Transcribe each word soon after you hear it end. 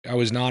I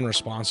was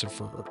non-responsive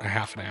for a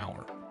half an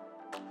hour,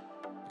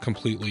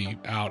 completely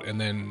out. And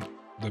then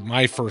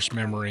my first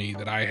memory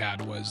that I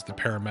had was the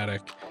paramedic.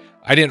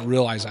 I didn't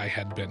realize I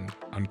had been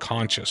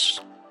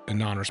unconscious and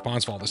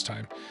non-responsive all this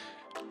time.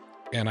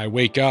 And I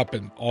wake up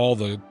and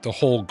the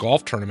whole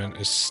golf tournament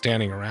is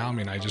standing around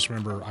me. And I just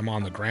remember I'm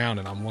on the ground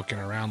and I'm looking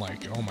around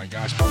like, oh my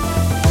gosh.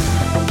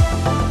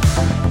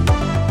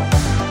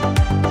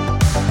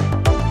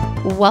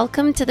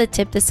 Welcome to the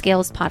Tip the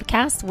Scales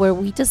podcast, where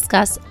we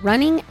discuss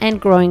running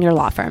and growing your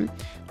law firm.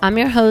 I'm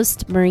your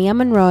host, Maria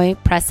Monroy,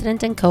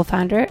 president and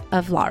co-founder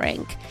of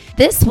LawRank.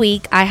 This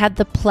week, I had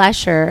the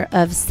pleasure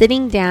of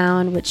sitting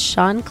down with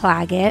Sean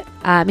Claggett.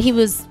 He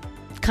was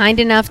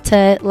kind enough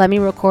to let me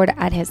record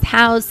at his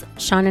house.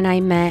 Sean and I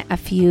met a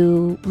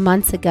few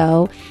months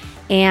ago,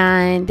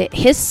 and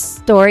his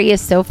story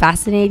is so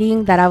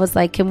fascinating that I was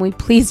like, can we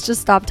please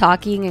just stop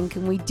talking and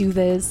can we do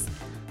this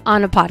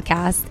on a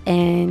podcast?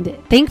 And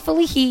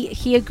thankfully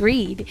he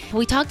agreed.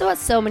 We talked about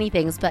so many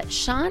things, but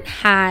Sean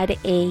had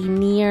a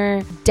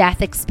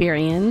near-death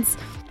experience,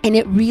 and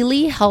it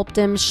really helped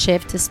him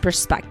shift his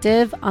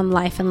perspective on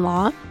life and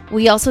law.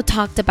 We also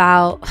talked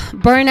about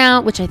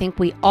burnout, which I think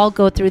we all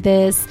go through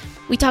this.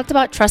 We talked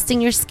about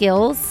trusting your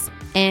skills,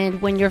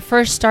 and when you're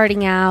first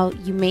starting out,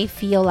 you may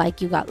feel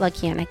like you got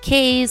lucky on a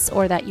case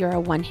or that you're a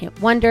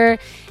one-hit wonder,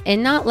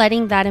 and not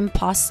letting that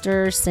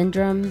imposter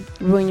syndrome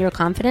ruin your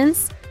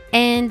confidence.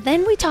 And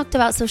then we talked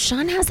about, so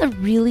Sean has a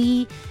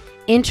really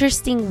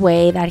interesting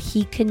way that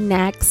he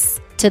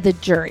connects to the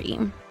jury,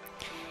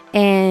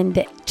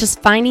 and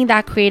just finding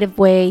that creative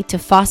way to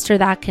foster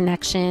that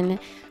connection.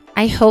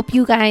 I hope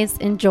you guys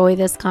enjoy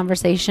this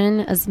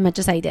conversation as much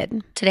as I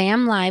did. Today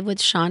I'm live with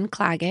Sean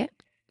Claggett.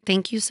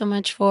 Thank you so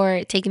much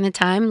for taking the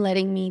time,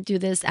 letting me do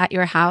this at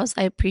your house.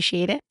 I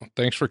appreciate it.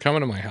 Thanks for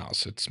coming to my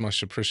house. It's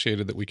much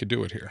appreciated that we could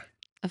do it here.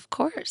 Of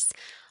course.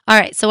 All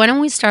right. So why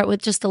don't we start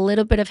with just a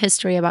little bit of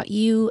history about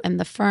you and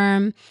the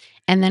firm,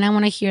 and then I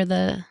want to hear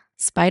the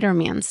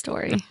Spider-Man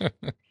story.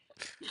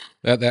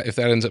 That if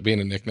that ends up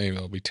being a nickname,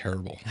 it'll be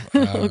terrible.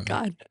 Oh,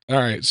 God. All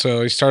right.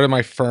 So I started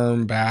my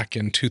firm back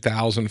in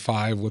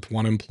 2005 with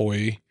one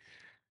employee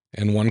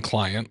and one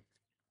client,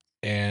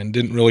 and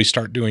didn't really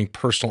start doing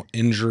personal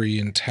injury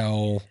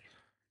until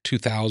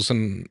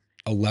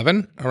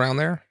 2011, around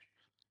there.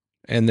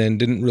 And then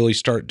didn't really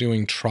start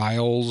doing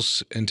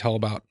trials until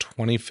about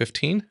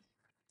 2015.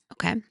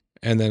 Okay.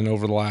 And then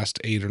over the last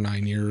 8 or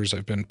 9 years,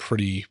 I've been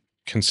pretty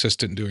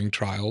consistent doing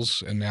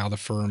trials. And now the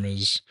firm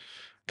has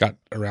got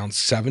around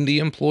 70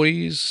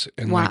 employees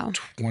and Wow. like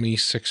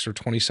 26 or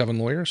 27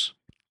 lawyers.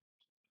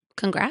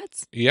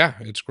 Congrats. Yeah,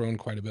 it's grown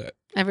quite a bit.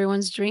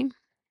 Everyone's dream.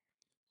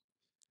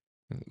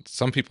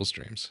 Some people's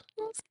dreams.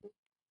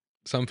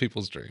 Some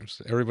people's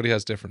dreams. Everybody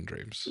has different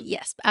dreams.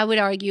 Yes. I would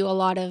argue a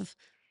lot of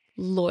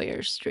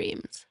lawyers'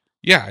 dreams.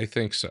 Yeah, I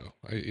think so.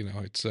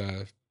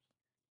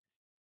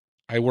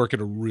 I work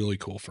at a really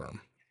cool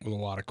firm with a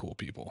lot of cool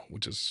people,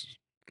 which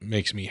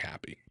makes me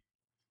happy.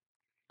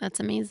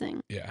 That's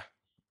amazing. Yeah.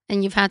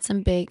 And you've had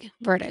some big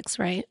verdicts,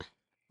 right?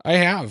 I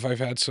have. I've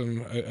had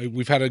some.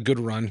 We've had a good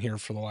run here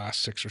for the last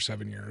 6 or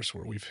 7 years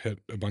where we've hit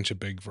a bunch of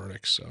big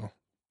verdicts. So,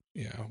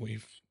 yeah,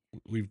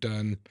 we've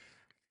done.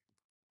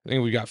 I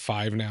think we got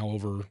 5 now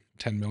over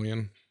 10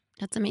 million.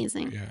 That's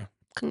amazing. Yeah.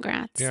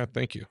 Congrats. Yeah.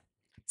 Thank you.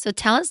 So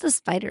tell us the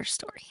spider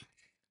story.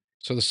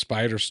 So the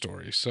spider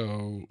story.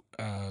 So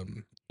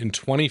in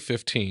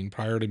 2015,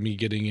 prior to me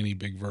getting any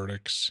big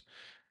verdicts,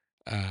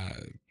 I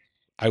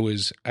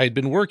had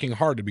been working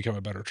hard to become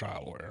a better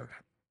trial lawyer,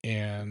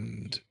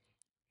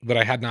 but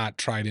I had not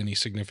tried any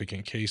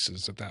significant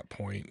cases at that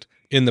point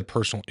in the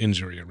personal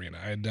injury arena.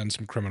 I had done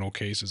some criminal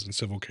cases and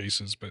civil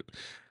cases, but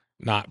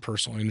not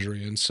personal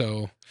injury. And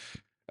so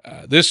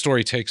this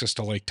story takes us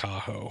to Lake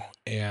Tahoe,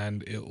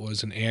 and it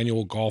was an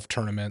annual golf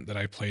tournament that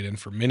I played in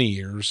for many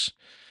years.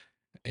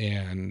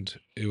 And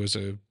it was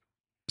a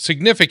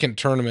significant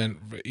tournament,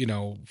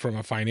 from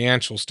a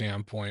financial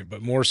standpoint,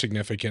 but more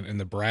significant in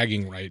the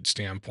bragging right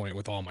standpoint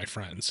with all my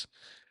friends.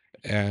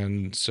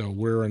 And so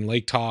we're in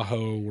Lake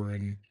Tahoe. We're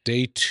in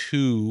day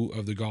 2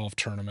 of the golf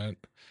tournament,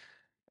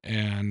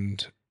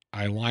 and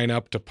I line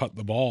up to putt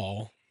the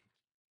ball,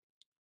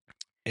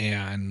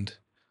 and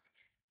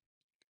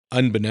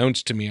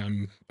unbeknownst to me,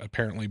 I'm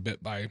apparently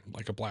bit by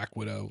like a black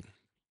widow.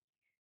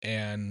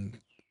 And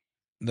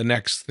the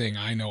next thing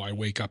I know, I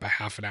wake up a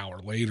half an hour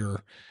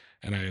later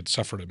and I had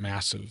suffered a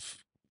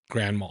massive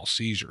grand mal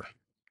seizure.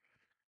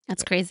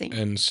 That's crazy.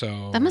 And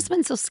so That must have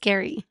been so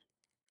scary.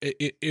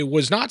 It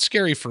was not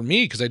scary for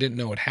me because I didn't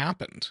know it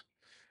happened.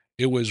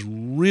 It was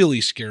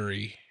really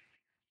scary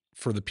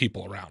for the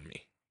people around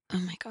me. Oh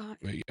my God.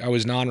 I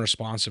was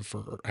non-responsive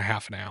for a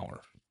half an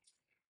hour,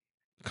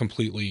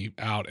 completely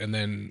out. And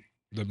then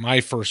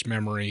my first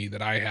memory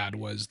that I had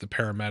was the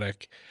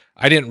paramedic.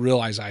 I didn't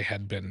realize I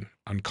had been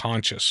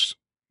unconscious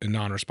and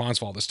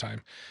non-responsive all this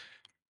time.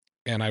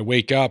 And I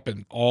wake up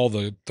and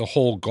the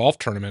whole golf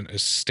tournament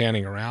is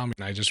standing around me.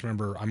 And I just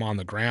remember I'm on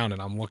the ground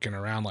and I'm looking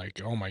around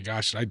like, oh my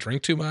gosh, did I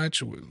drink too much?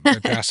 Did I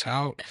pass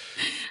out?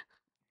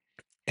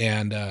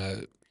 And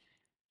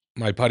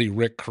my buddy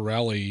Rick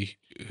Corelli,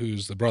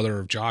 who's the brother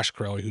of Josh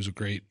Corelli, who's a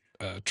great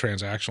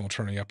transactional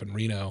attorney up in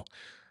Reno,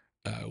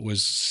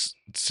 was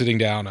sitting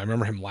down. I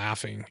remember him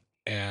laughing,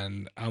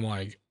 and I'm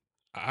like,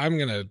 I'm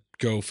gonna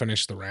go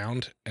finish the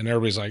round, and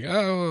everybody's like,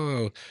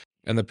 oh,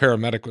 and the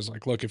paramedic was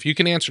like, look, if you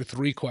can answer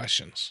 3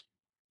 questions,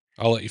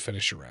 I'll let you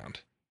finish your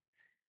round.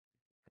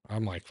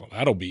 I'm like, well,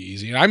 that'll be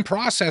easy. And I'm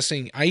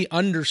processing. I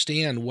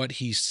understand what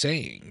he's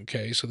saying.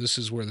 Okay, so this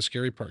is where the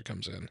scary part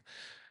comes in.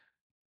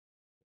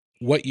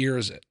 What year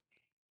is it?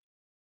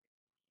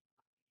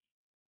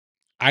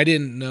 I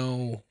didn't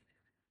know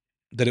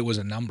that it was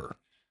a number.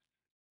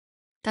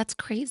 That's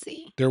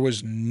crazy. There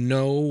was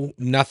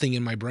nothing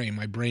in my brain.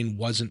 My brain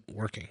wasn't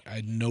working. I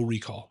had no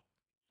recall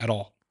at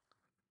all.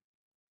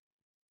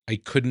 I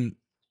couldn't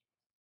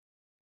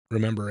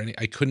remember any.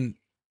 I couldn't.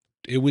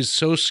 It was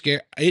so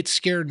scary. It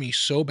scared me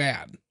so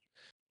bad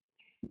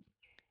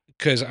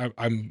because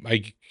I'm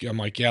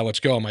like, yeah, let's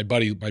go. My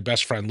buddy, my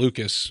best friend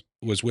Lucas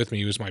was with me.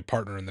 He was my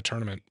partner in the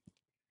tournament.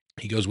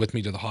 He goes with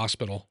me to the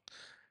hospital,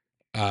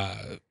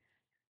 uh,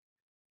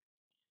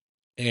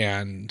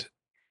 and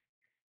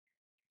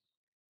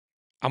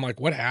I'm like,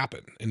 what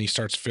happened? And he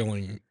starts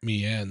filling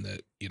me in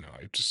that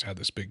I just had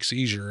this big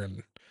seizure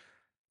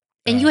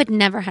And you had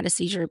never had a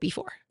seizure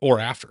before. or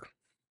after.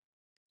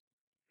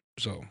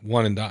 So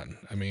one and done.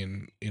 I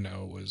mean, it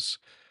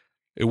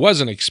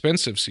was an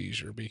expensive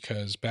seizure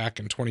because back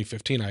in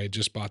 2015, I had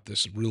just bought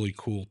this really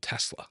cool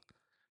Tesla.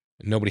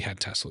 Nobody had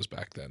Teslas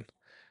back then.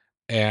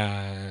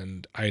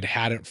 And I'd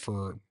had it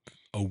for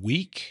a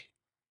week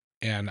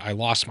and I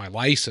lost my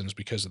license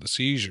because of the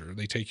seizure.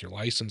 They take your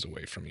license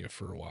away from you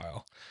for a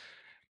while.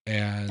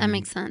 And That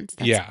makes sense.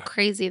 That's yeah,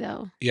 crazy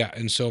though. yeah.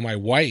 And so my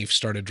wife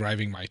started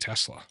driving my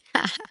Tesla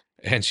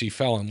and she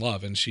fell in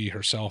love and she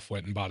herself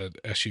went and bought an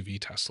SUV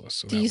Tesla.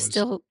 So Do you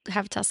still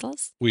have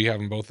Teslas? we have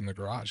them both in the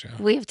garage. Yeah.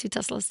 We have 2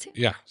 Teslas too.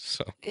 Yeah.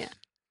 So,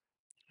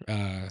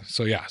 Yeah.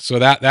 So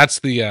that's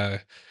the,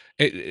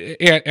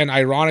 and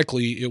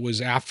ironically, it was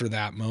after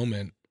that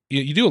moment,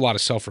 you do a lot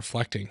of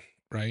self-reflecting,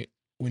 right?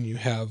 When you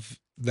have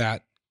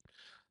that,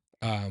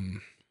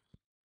 um,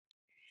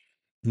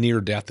 near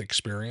death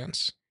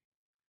experience,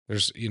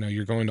 there's,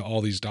 you're going to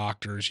all these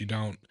doctors,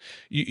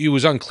 it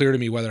was unclear to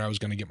me whether I was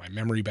going to get my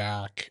memory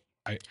back.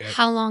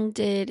 How long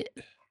did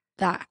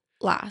that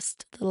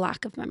last, the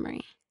lack of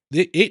memory?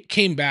 It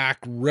came back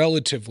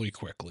relatively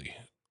quickly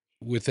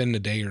within a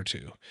day or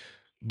two.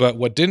 But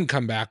what didn't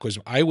come back was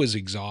I was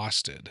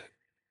exhausted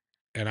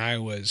and I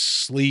was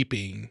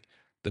sleeping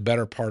the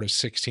better part of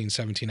 16,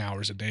 17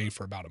 hours a day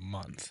for about a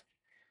month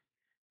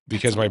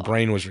because That's a my lot.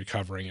 brain was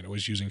recovering and it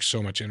was using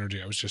so much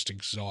energy. I was just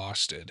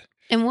exhausted.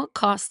 And what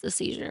caused the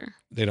seizure?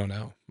 They don't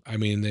know. I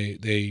mean,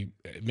 they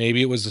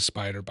maybe it was the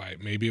spider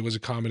bite. Maybe it was a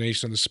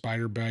combination of the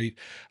spider bite.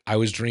 I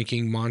was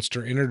drinking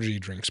Monster Energy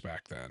drinks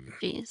back then.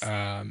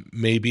 Jeez.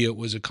 Maybe it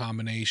was a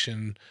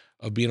combination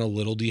of being a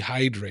little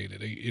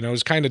dehydrated.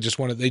 It's kind of just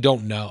they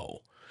don't know.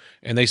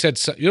 And they said,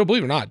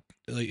 believe it or not,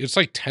 it's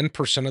like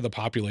 10% of the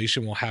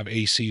population will have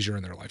a seizure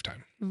in their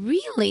lifetime.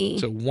 Really?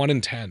 So 1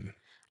 in 10.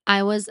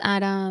 I was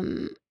at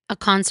a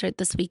concert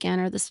this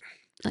weekend or this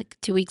like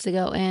 2 weeks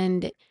ago,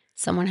 and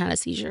someone had a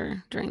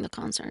seizure during the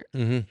concert.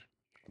 Mm-hmm.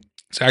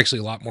 It's actually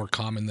a lot more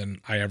common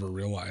than I ever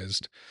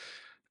realized.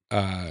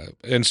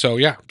 And so,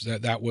 yeah,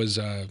 that was,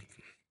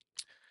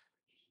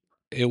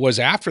 it was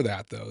after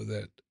that though,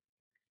 that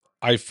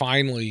I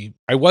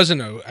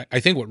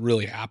think what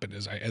really happened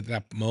is at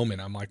that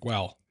moment, I'm like,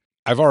 well,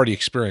 I've already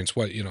experienced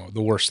what,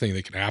 the worst thing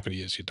that can happen to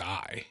you is you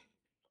die.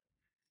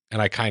 And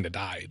I kind of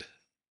died,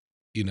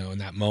 in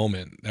that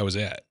moment. That was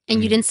it.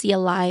 And you didn't see a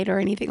light or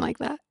anything like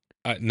that?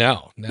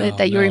 No.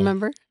 That you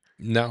remember?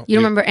 No. You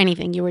don't remember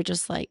anything. You were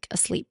just like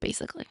asleep,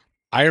 basically.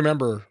 I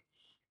remember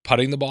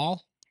putting the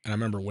ball and I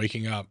remember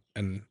waking up,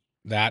 and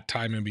that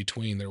time in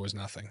between, there was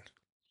nothing.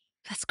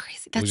 That's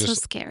crazy. It was That's so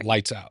just scary.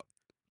 lights out.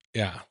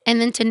 Yeah. And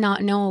then to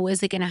not know,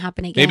 is it going to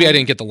happen again? Maybe I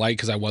didn't get the light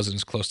because I wasn't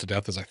as close to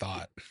death as I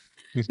thought.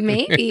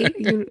 Maybe.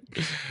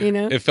 you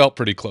know? It felt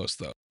pretty close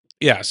though.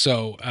 Yeah.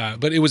 So,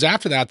 but it was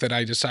after that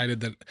I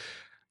decided that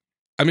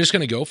I'm just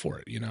going to go for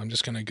it. I'm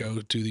just going to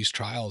go do these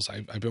trials.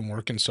 I've been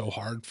working so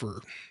hard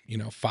for,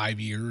 5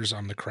 years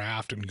on the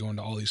craft and going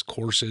to all these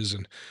courses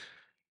and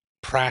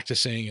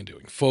practicing and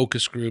doing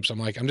focus groups. I'm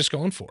like, I'm just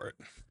going for it.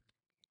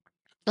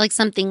 Like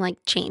something like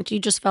changed. You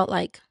just felt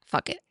like,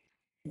 fuck it.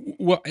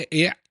 Well,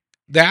 yeah,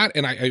 that.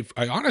 And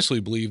I honestly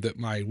believe that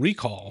my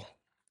recall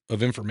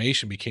of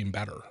information became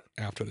better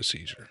after the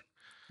seizure.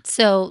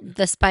 So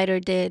the spider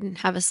did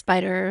have a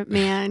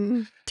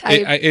Spider-Man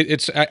type.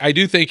 I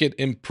do think it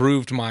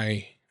improved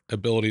my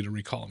ability to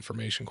recall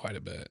information quite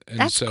a bit. And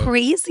That's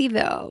crazy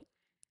though.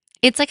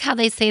 It's like how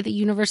they say the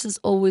universe is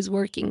always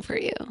working for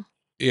you.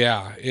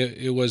 Yeah,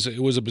 it was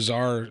a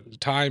bizarre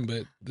time,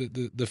 but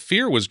the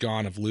fear was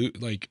gone of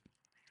like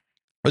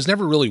I was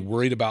never really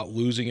worried about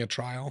losing a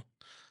trial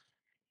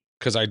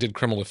because I did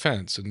criminal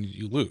defense and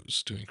you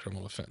lose doing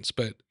criminal defense,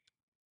 but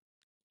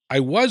I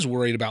was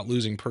worried about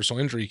losing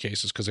personal injury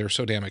cases because they were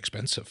so damn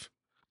expensive.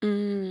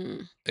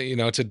 Mm.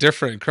 It's a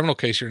different criminal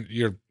case.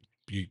 You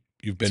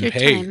you've It's been your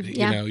paid, time.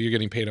 Yeah. you're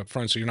getting paid up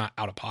front, so you're not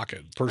out of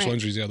pocket. Personal Right.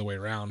 injury is the other way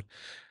around.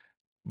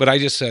 But I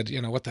just said,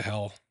 what the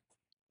hell?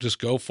 Just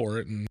go for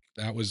it. And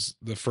that was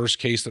the first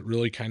case that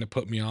really kind of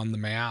put me on the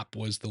map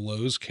was the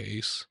Lowe's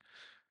case,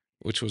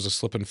 which was a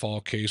slip and fall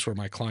case where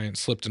my client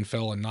slipped and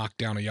fell and knocked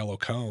down a yellow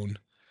cone.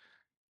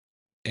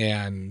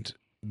 And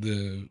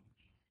the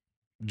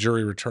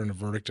jury returned a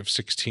verdict of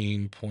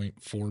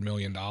 $16.4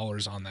 million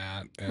on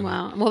that. And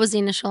Wow. What was the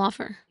initial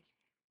offer?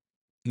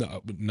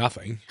 no,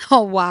 nothing.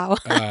 Oh, wow.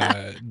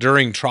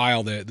 During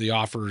trial, the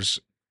offers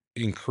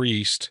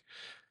increased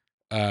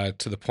to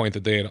the point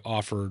that they had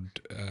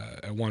offered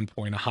at one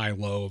point a high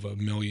low of $1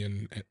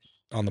 million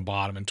on the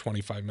bottom and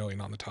 25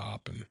 million on the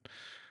top, and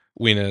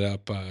we ended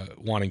up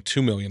wanting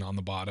 2 million on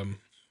the bottom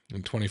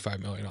and 25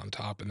 million on the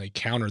top, and they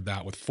countered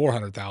that with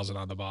 400,000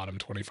 on the bottom,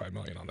 25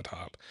 million on the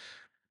top,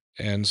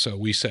 and so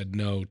we said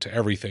no to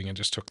everything and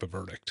just took the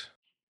verdict,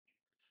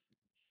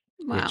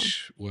 Wow.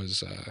 which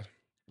was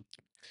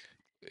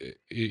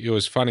it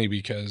was funny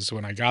because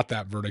when I got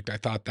that verdict, I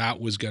thought that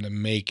was going to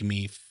make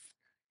me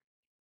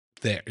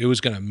there. It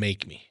was going to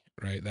make me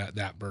right.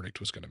 That verdict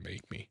was going to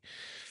make me.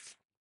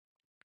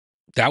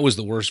 That was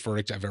the worst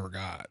verdict I've ever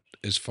got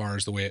as far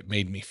as the way it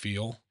made me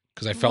feel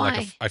because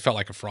Why? I felt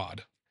like a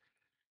fraud.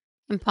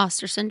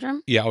 Imposter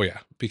syndrome? Yeah, oh yeah,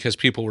 because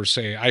people were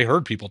saying I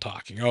heard people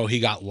talking, "Oh, he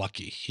got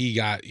lucky. He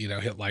got,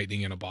 hit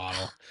lightning in a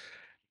bottle."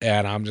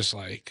 And I'm just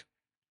like,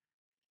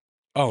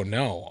 "Oh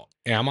no,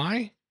 am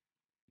I?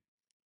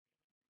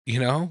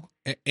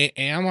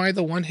 Am I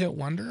the one-hit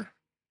wonder?"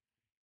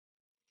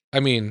 I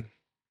mean,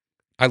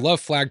 I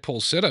love Flagpole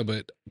Sitta,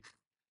 but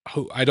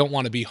I don't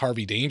want to be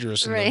Harvey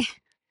Dangerous in the Right.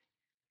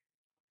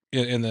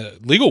 in the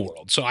legal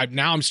world. So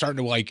I'm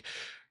starting to like,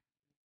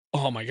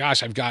 oh my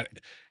gosh, I've got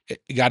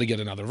to get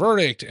another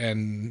verdict,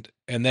 and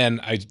then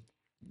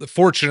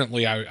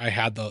fortunately I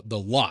had the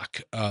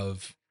luck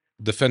of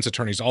defense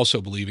attorneys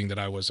also believing that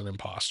I was an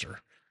imposter,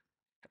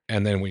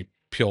 and then we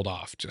peeled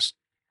off just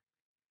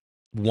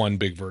one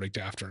big verdict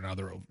after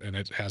another, and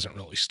it hasn't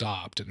really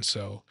stopped. And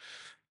so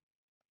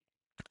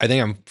I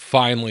think I'm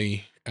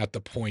finally at the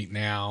point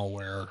now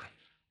where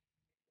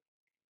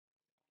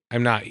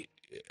I'm not.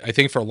 I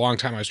think for a long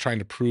time I was trying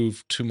to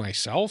prove to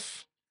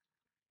myself,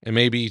 and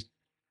maybe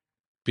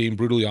being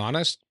brutally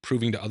honest,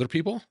 proving to other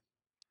people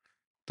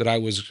that I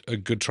was a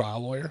good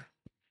trial lawyer.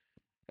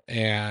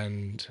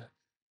 And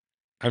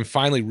I'm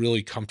finally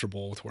really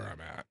comfortable with where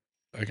I'm at.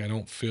 Like, I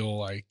don't feel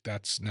like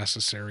that's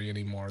necessary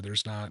anymore.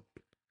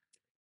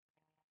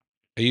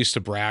 I used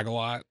to brag a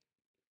lot.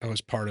 That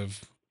was part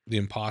of the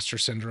imposter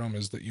syndrome,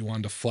 is that you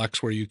wanted to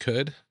flex where you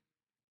could.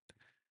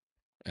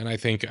 And I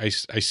think I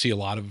see a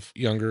lot of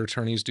younger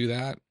attorneys do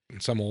that,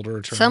 and some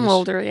older Some attorneys.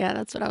 older. Yeah,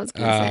 that's what I was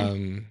going to say.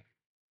 Um,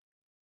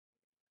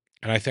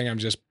 and I think I'm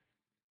just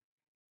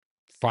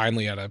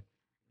finally at a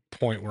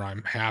point where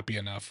I'm happy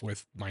enough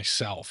with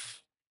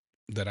myself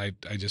that I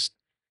just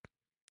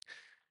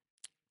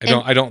And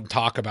I don't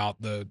talk about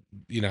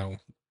you know,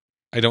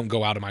 I don't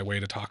go out of my way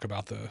to talk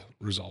about the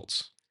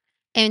results.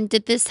 and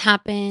did this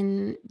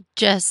happen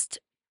just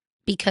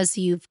because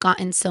you've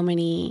gotten so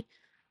many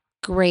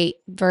great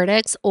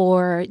verdicts,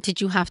 or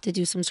did you have to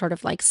do some sort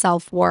of like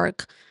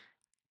self-work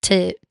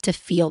to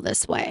feel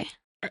this way?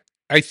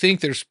 I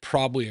think there's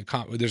probably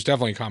there's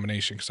definitely a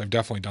combination, because I've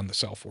definitely done the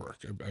self work.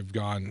 I've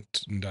gone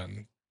and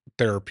done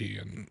therapy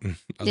and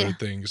other Yeah.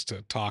 things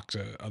to talk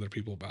to other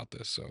people about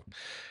this. So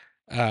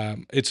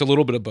it's a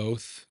little bit of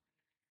both.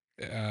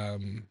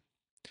 Um,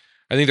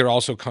 I think there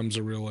also comes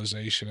a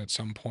realization at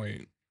some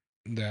point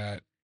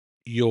that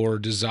your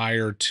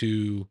desire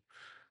to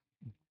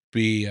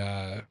be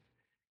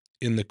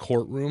in the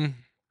courtroom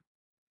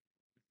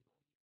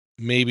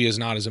maybe is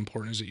not as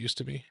important as it used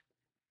to be.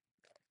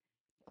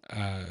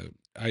 Uh,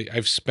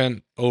 I've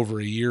spent over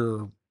a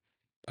year.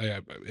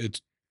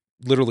 It's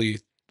literally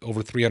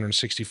over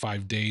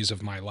 365 days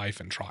of my life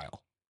in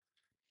trial,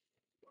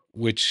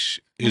 which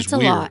is That's a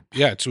lot. weird.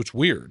 Yeah, it's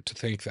weird to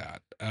think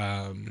that.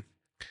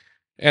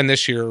 And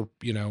this year,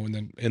 and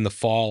then in the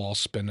fall, I'll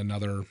spend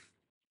another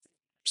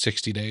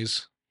 60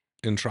 days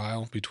in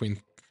trial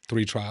between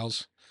 3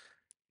 trials.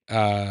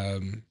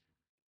 Um,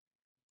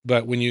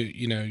 but when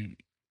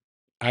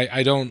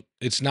I don't.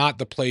 It's not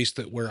the place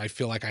where I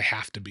feel like I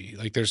have to be.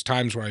 Like, there's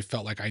times where I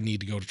felt like I need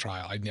to go to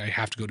trial. I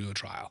have to go to a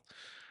trial.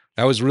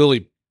 That was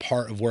really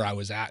part of where I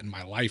was at in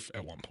my life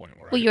at one point.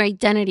 Where Well, your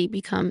identity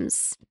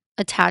becomes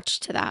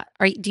attached to that.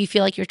 Do you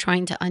feel like you're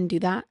trying to undo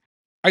that?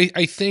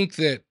 I think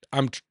that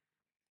I'm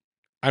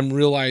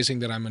realizing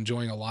that I'm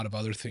enjoying a lot of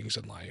other things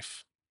in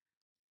life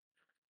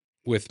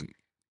with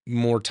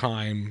more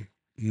time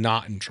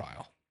not in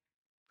trial.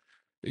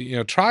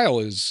 The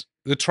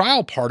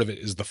trial part of it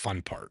is the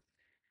fun part.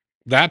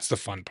 That's the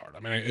fun part. I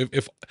mean,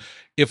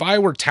 if I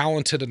were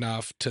talented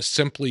enough to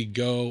simply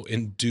go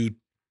and do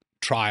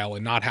trial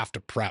and not have to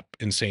prep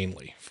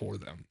insanely for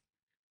them,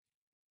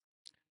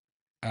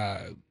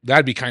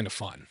 that'd be kind of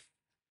fun,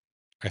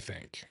 I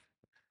think.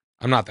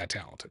 I'm not that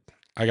talented.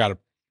 I got to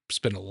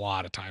spend a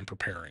lot of time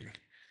preparing,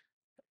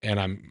 and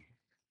I'm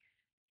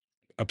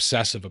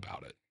obsessive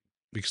about it.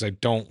 because I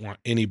don't want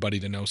anybody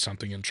to know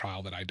something in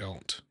trial that I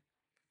don't.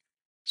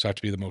 So I have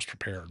to be the most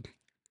prepared.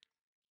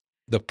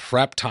 The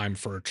prep time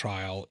for a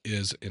trial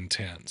is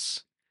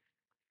intense.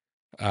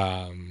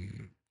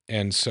 And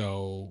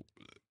so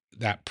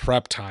that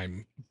prep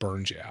time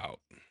burns you out.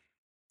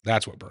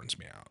 That's what burns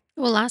me out.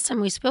 Well, last time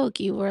we spoke,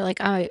 you were like,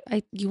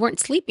 you weren't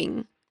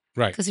sleeping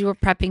Right. because you were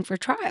prepping for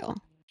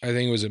trial. I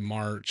think it was in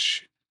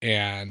March,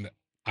 and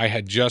I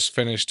had just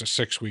finished a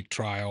 6-week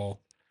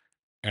trial,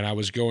 and I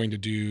was going to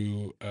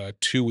do a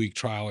 2-week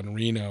trial in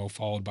Reno,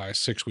 followed by a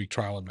 6-week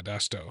trial in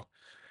Modesto.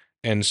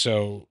 And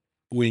so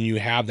when you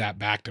have that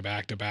back to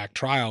back to back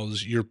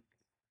trials, you're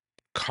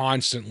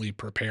constantly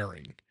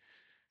preparing.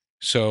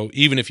 So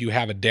even if you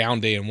have a down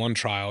day in one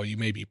trial, you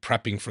may be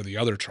prepping for the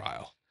other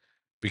trial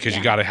because you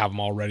Yeah. got to have them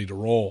all ready to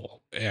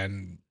roll.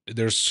 And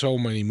there's so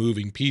many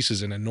moving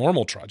pieces in a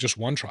normal trial, just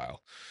one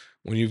trial.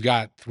 When you've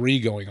got 3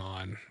 going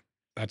on,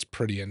 that's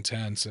pretty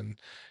intense. And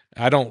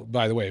I don't,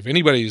 by the way, if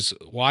anybody's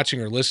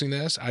watching or listening to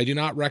this, I do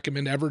not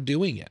recommend ever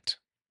doing it.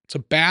 It's a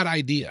bad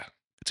idea.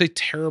 It's a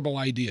terrible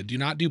idea. Do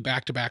not do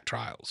back to back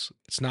trials.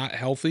 It's not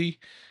healthy,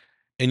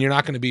 and you're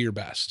not going to be your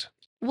best.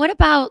 What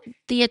about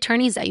the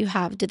attorneys that you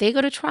have? Do they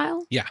go to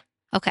trial? Yeah.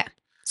 Okay.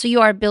 So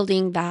you are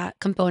building that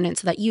component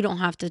so that you don't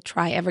have to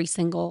try every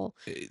single.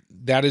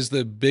 That is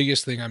the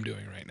biggest thing I'm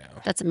doing right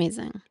now. That's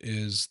amazing.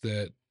 Is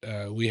that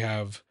we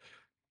have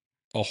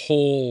a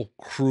whole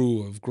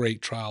crew of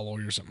great trial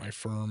lawyers at my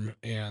firm,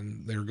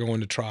 and they're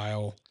going to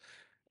trial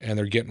and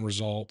they're getting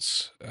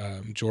results.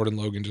 Jordan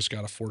Logan just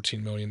got a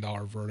 $14 million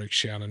verdict.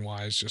 Shannon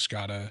Wise just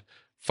got a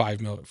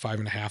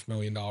 $5.5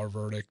 million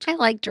verdict. I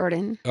like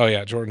Jordan. Oh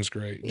yeah, Jordan's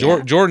great.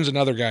 Yeah. Jordan's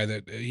another guy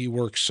that he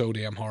works so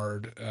damn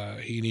hard.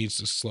 He needs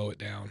to slow it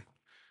down.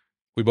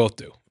 We both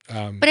do.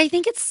 But I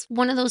think it's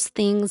one of those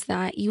things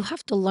that you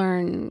have to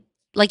learn,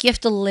 like you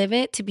have to live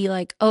it to be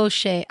like, oh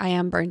shit, I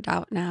am burnt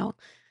out now.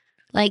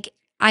 Like,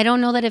 I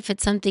don't know that if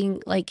it's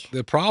something like,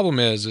 the problem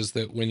is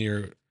that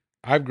when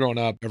I've grown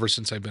up ever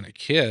since I've been a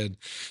kid,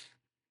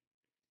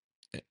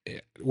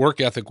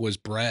 work ethic was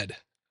bred.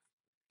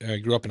 I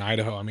grew up in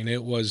Idaho. I mean,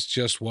 it was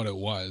just what it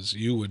was.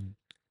 You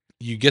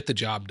get the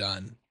job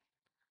done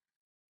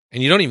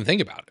and you don't even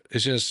think about it.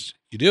 It's just,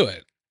 you do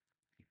it.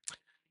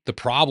 The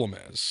problem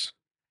is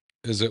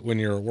that when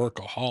you're a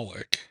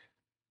workaholic,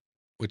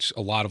 which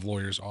a lot of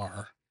lawyers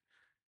are,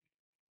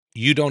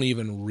 you don't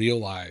even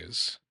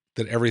realize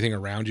that everything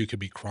around you could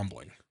be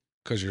crumbling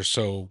because you're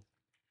so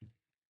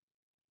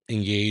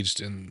engaged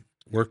in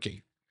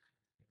working.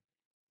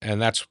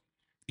 And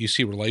you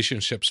see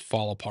relationships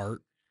fall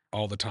apart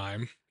all the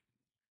time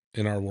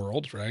in our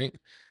world, right?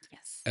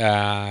 yes.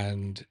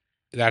 And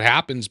that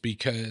happens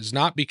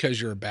not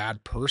because you're a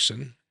bad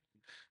person.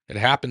 It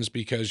happens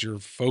because you're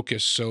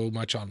focused so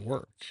much on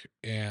work.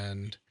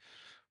 And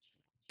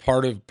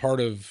part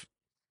of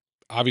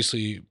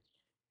obviously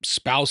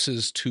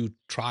spouses to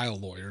trial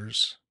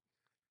lawyers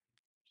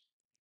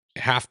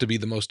have to be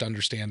the most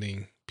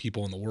understanding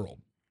people in the world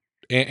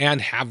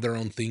and have their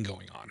own thing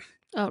going on.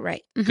 Oh,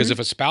 right. Because if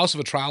a spouse of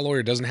a trial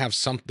lawyer doesn't have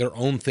their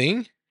own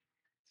thing,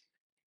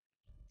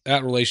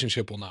 that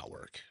relationship will not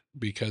work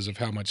because of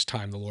how much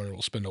time the lawyer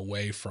will spend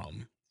away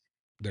from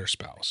their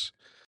spouse.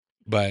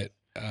 But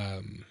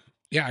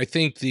yeah, I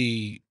think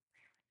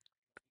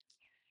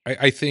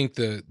I think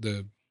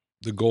the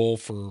goal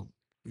for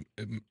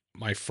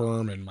my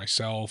firm and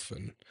myself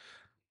and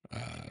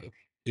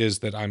is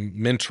that I'm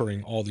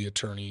mentoring all the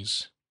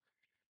attorneys,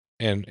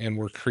 and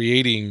we're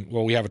creating.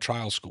 Well, we have a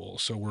trial school,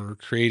 so we're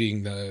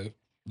creating the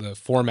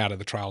format of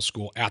the trial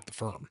school at the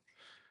firm,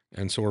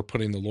 and so we're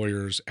putting the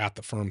lawyers at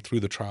the firm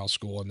through the trial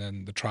school, and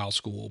then the trial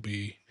school will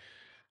be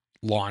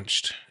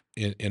launched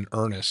in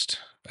earnest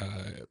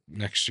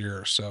next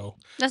year. So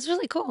That's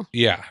really cool.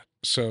 yeah.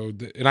 So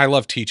and I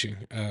love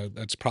teaching.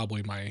 That's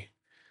probably my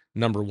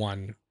number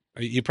one.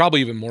 You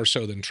probably even more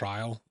so than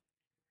trial.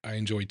 I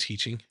enjoy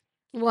teaching.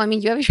 Well, I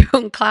mean, you have your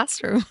own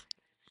classroom.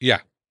 Yeah,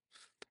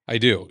 I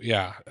do.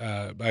 Yeah.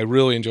 I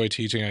really enjoy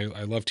teaching.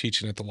 I love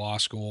teaching at the law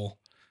school.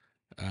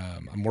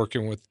 I'm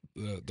working with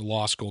the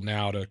law school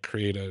now to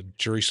create a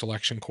jury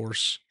selection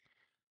course,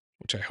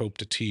 which I hope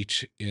to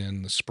teach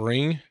in the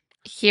spring.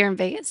 Here in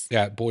Vegas?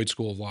 Yeah, at Boyd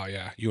School of Law.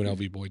 Yeah,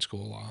 UNLV Boyd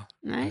School of Law.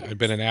 Nice. I've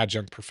been an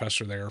adjunct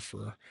professor there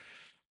for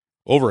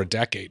over a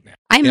decade now.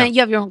 I meant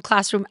you have your own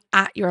classroom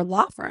at your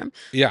law firm.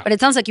 Yeah. But it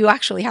sounds like you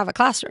actually have a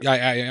classroom. I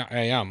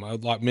am.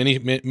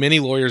 Many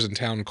lawyers in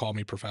town call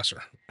me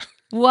professor.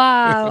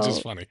 Wow. Which is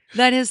funny.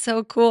 That is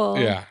so cool.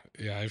 Yeah.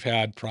 Yeah. I've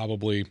had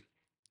probably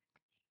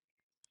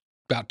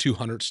about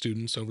 200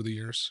 students over the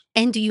years.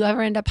 And do you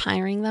ever end up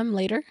hiring them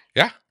later?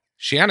 Yeah.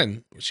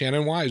 Shannon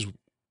Wise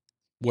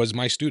was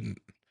my student.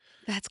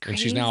 That's crazy. And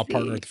she's now a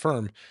partner at the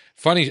firm.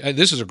 Funny,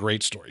 this is a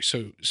great story.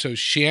 So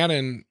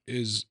Shannon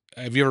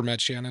have you ever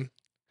met Shannon?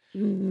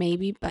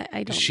 Maybe, but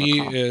I don't She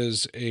recall.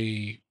 is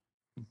a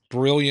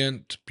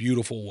brilliant,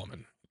 beautiful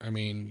woman. I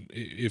mean,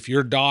 if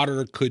your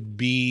daughter could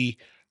be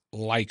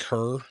like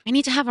her, I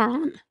need to have her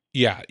on.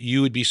 yeah,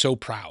 you would be so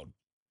proud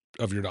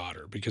of your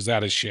daughter because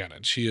that is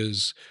Shannon.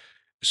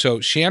 So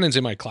Shannon's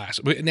in my class.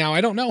 But now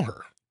I don't know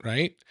her,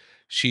 right?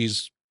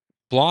 She's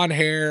blonde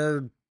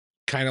hair,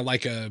 kind of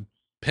like a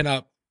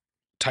pinup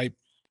type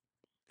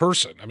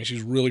person. I mean,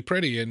 she's really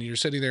pretty. And you're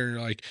sitting there and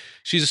you're like,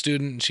 she's a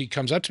student. And she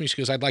comes up to me. She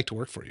goes, I'd like to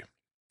work for you.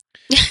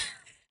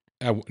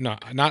 No,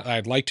 not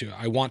I'd like to.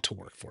 I want to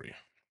work for you.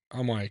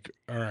 I'm like,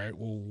 all right,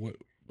 well,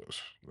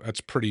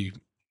 that's pretty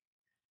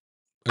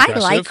I like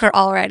aggressive. her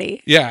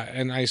already. Yeah.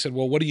 And I said,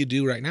 well, what do you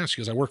do right now? She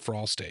goes, I work for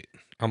Allstate.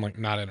 I'm like,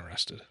 not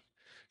interested.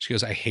 She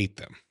goes, I hate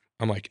them.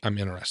 I'm like, I'm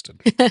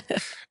interested.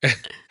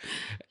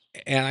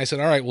 And I said,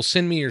 all right, well,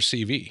 send me your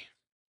CV.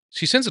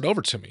 She sends it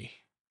over to me.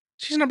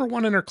 She's number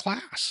one in her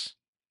class.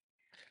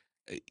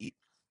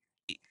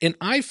 And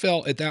I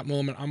felt at that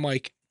moment, I'm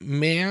like,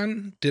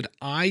 man, did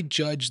I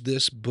judge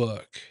this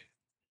book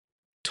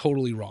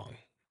totally wrong?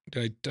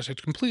 Did I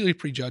completely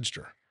prejudged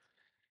her?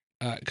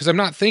 Because I'm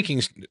not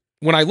thinking,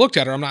 when I looked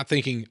at her, I'm not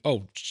thinking,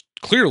 oh,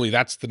 clearly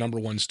that's the number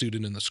one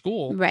student in the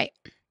school. Right.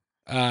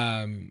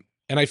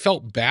 And I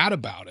felt bad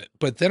about it.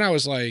 But then I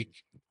was like,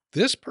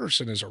 this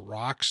person is a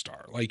rock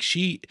star. Like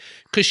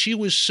because she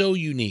was so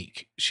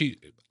unique.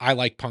 I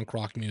like punk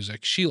rock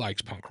music. She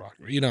likes punk rock,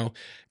 and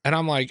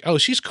I'm like, oh,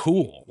 she's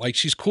cool. Like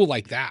she's cool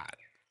like that.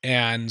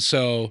 And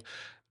so,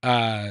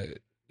 uh,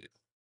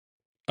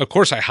 of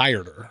course I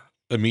hired her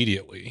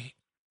immediately,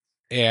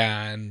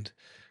 and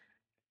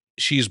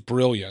she's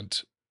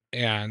brilliant.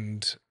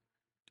 And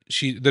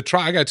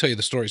I got to tell you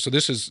the story. So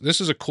this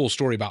is a cool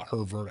story about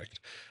her verdict.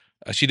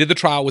 She did the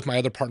trial with my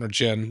other partner,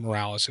 Jen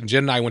Morales, and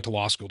Jen and I went to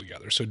law school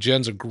together. So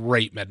Jen's a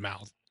great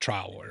med-mal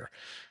trial lawyer.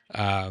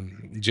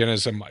 Jen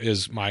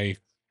is my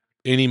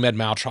any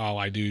med-mal trial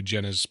I do.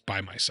 Jen is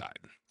by my side.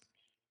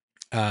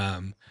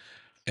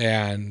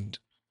 And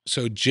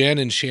so Jen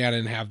and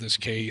Shannon have this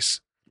case,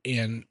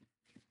 and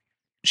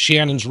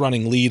Shannon's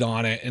running lead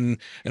on it. And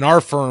in our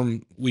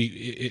firm,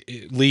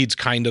 it leads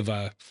kind of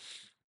a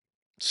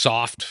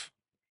soft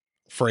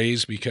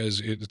phrase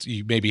because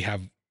you maybe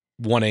have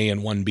 1A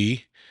and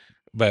 1B.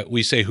 But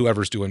we say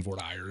whoever's doing voir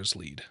dire is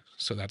lead.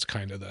 So that's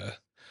kind of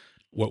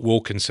what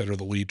we'll consider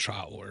the lead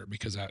trial lawyer,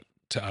 because that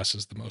to us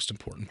is the most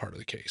important part of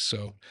the case.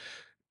 So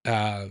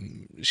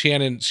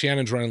Shannon's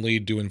running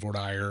lead doing voir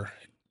dire,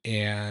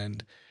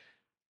 and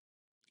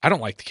I don't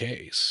like the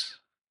case.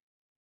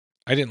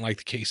 I didn't like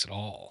the case at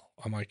all.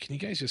 I'm like, can you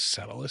guys just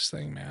settle this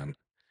thing, man?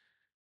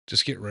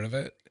 Just get rid of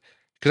it.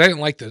 Because I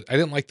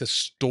didn't like the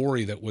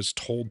story that was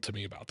told to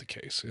me about the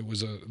case.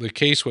 The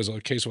case was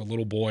a case of a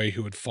little boy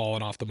who had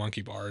fallen off the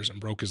monkey bars and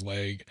broke his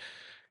leg,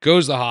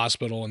 goes to the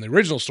hospital, and the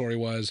original story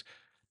was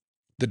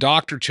the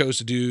doctor chose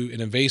to do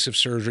an invasive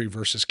surgery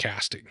versus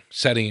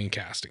setting and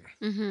casting.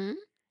 Mm-hmm.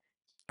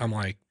 I'm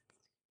like,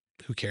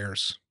 who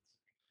cares?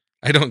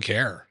 I don't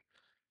care.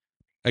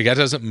 Like that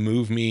doesn't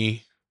move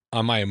me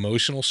on my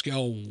emotional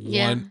scale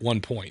one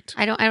point.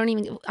 I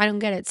don't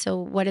get it. So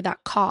what did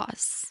that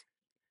cost?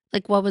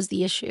 Like, what was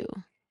the issue?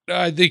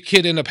 The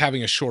kid ended up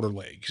having a shorter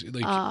leg.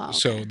 Okay.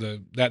 So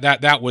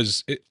that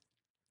was it,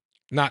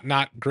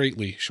 not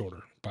greatly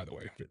shorter, by the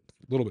way, a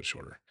little bit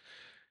shorter.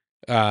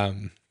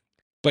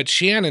 But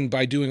Shannon,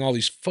 by doing all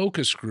these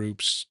focus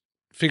groups,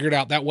 figured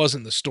out that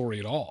wasn't the story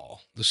at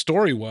all. The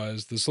story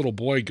was this little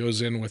boy goes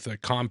in with a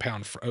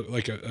compound,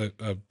 like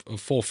a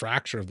full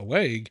fracture of the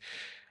leg,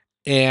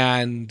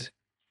 and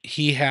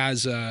he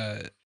has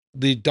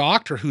the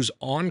doctor who's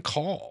on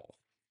call,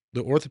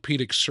 the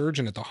orthopedic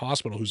surgeon at the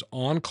hospital who's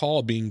on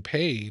call being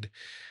paid,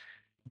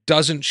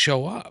 doesn't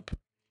show up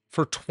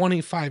for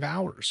 25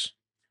 hours.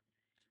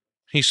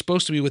 He's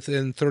supposed to be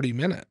within 30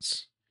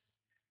 minutes.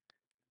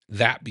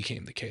 That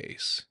became the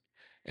case.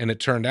 And it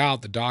turned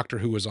out the doctor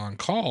who was on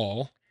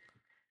call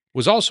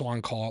was also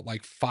on call at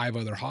like 5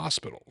 other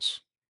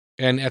hospitals.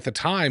 And at the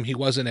time, he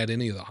wasn't at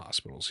any of the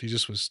hospitals. He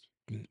just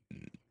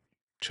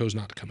chose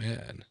not to come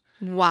in.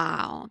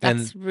 Wow.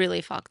 That's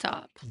really fucked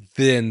up.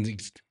 Then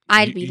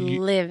I'd be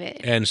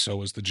livid. And so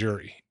was the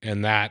jury.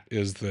 And that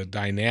is the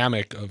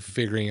dynamic of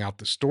figuring out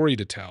the story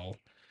to tell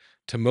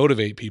to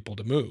motivate people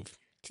to move.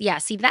 Yeah,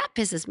 see, that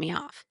pisses me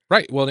off.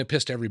 Right. Well, and it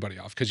pissed everybody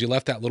off because you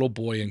left that little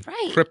boy in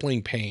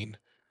crippling pain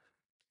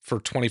for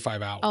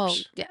 25 hours. Oh,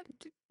 yeah.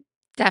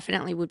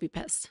 Definitely would be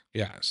pissed.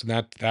 Yeah. So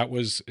that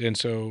was, and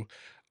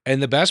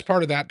the best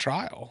part of that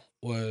trial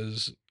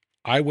was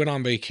I went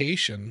on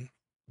vacation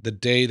the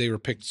day they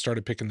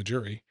started picking the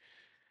jury,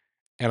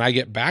 and I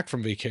get back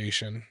from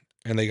vacation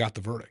and they got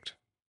the verdict.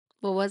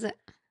 What was it?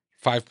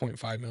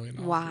 $5.5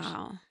 million.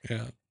 Wow.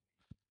 Yeah.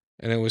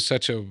 And it was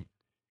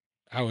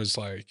I was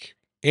like,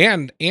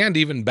 and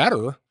even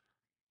better,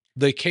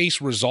 the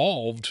case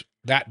resolved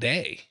that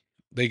day.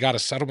 They got a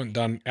settlement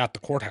done at the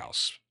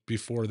courthouse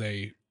before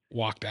they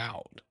walked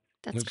out.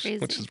 That's crazy.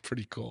 Which is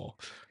pretty cool,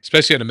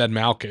 especially in a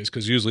med-mal case,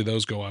 because usually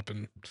those go up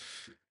and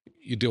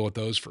you deal with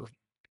those for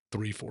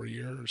 3-4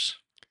 years.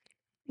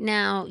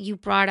 Now, you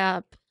brought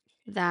up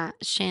that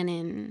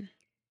Shannon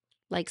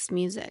likes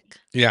music.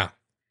 Yeah.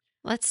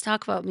 Let's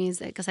talk about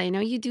music, because I know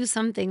you do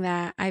something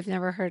that I've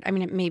never heard. I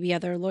mean, maybe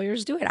other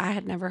lawyers do it. I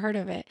had never heard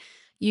of it.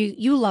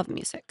 You love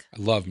music.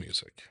 I love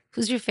music.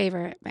 Who's your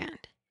favorite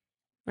band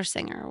or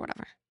singer or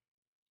whatever?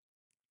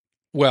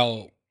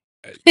 Well,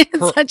 It's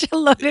Per such a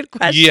loaded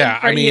question yeah,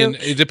 for I you.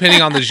 mean,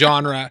 depending on the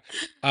genre,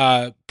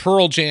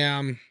 Pearl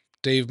Jam,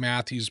 Dave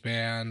Matthews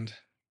Band,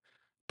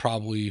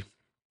 probably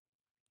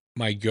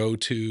my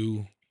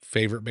go-to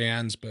favorite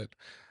bands, but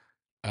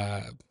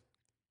uh,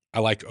 I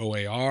like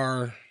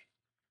OAR,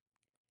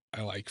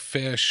 I like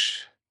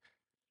Fish.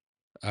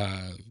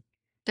 Uh,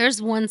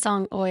 There's one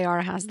song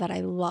OAR has that I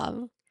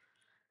love.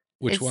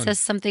 which It one? says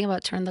something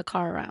about turn the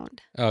car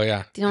around. Oh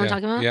yeah, Do you know what yeah,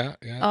 I'm talking about? yeah,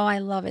 yeah. Oh, I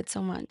love it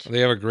so much. They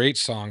have a great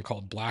song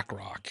called Black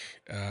Rock.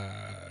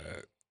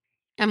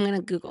 I'm going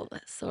to Google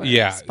this or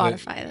Yeah,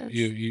 Spotify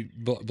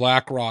this.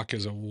 Black Rock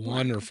is a Black.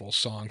 wonderful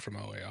song from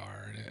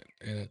OAR,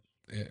 and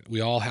we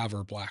all have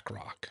our Black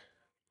Rock.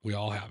 We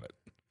all have it.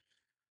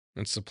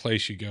 It's the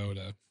place you go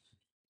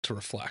to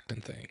reflect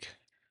and think.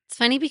 It's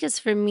funny because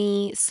for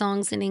me,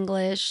 songs in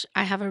English,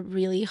 I have a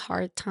really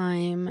hard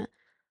time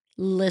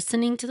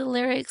listening to the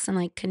lyrics and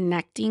like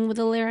connecting with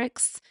the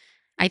lyrics.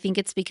 I think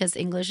it's because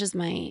English is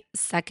my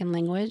second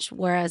language,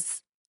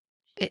 whereas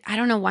I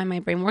don't know why my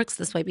brain works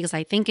this way because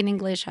I think in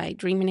English, I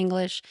dream in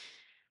English.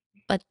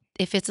 But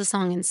if it's a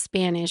song in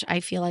Spanish, I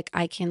feel like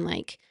I can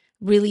like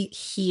really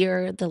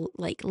hear the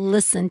like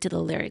listen to the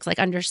lyrics, like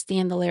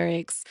understand the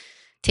lyrics,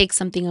 take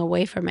something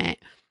away from it.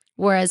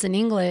 Whereas in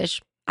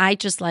English, I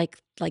just like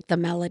the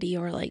melody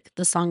or like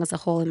the song as a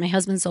whole. And my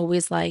husband's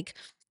always like,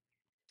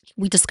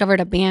 we discovered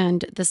a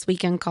band this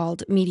weekend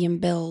called Medium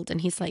Build,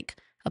 and he's like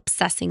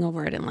obsessing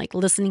over it and like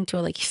listening to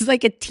it like he's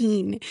like a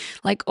teen,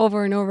 like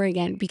over and over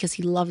again because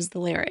he loves the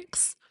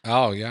lyrics.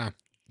 Oh yeah,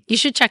 You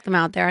should check them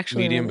out. They're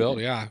actually medium really build.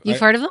 good. Yeah, You've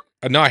heard of them?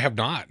 no, I have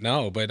not.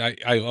 No, but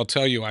I'll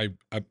tell you, I'm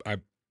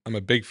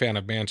a big fan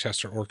of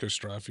Manchester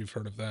Orchestra. If you've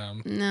heard of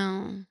them,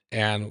 No.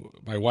 and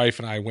my wife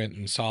and I went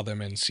and saw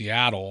them in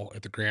Seattle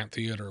at the Grant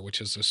Theater,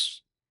 which is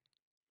this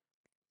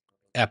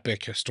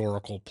epic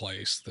historical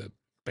place that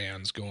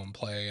bands go and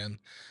play. And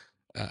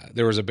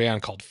there was a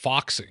band called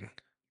Foxing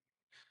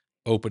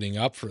opening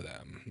up for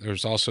them.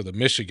 There's also the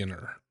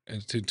Michiganer,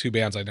 and two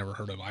bands I never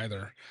heard of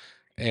either.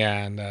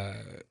 And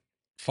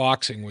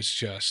Foxing was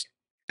just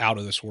out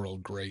of this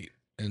world great.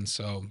 And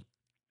so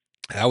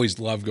I always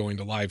love going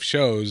to live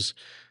shows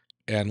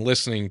and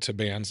listening to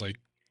bands like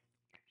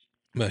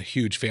I'm a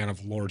huge fan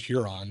of Lord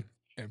Huron.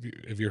 Have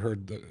you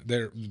heard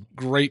they're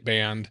great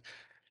band.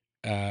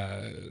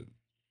 Uh,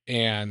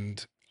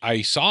 and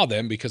I saw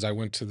them because I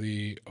went to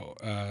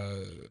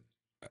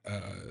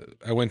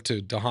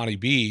Dahani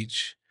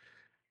Beach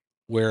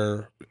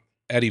where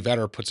Eddie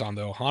Vedder puts on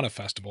the Ohana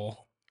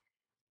Festival,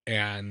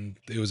 and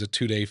it was a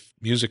 2-day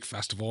music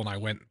festival, and I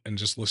went and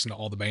just listened to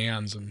all the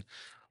bands, and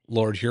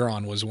Lord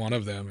Huron was one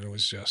of them, and it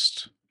was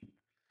just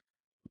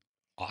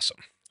awesome.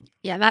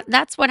 Yeah,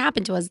 that's what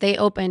happened to us. They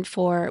opened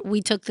for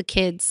we took the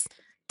kids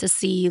to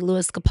see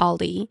Louis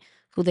Capaldi,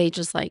 who they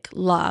just like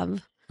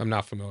love. I'm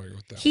not familiar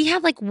with them. He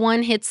had like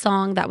one hit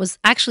song that was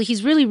actually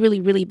he's really,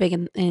 really, really big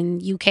in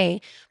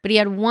UK, but he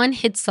had one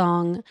hit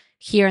song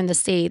here in the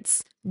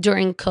States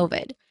during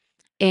COVID.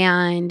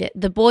 And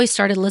the boys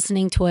started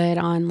listening to it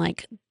on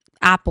like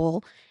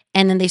Apple,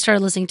 and then they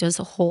started listening to his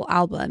whole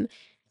album,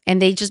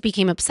 and they just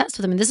became obsessed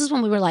with him. And this is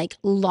when we were like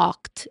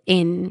locked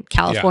in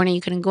California.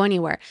 You couldn't go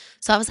anywhere.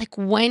 So I was like,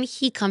 when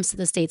he comes to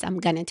the States, I'm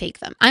gonna take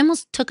them. I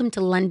almost took him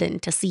to London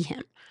to see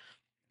him,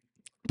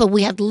 but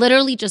we had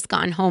literally just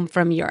gotten home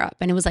from Europe,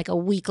 and it was like a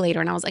week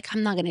later, and I was like,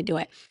 I'm not gonna do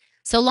it.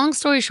 So long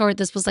story short,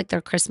 this was like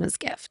their Christmas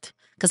gift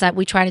because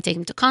we try to take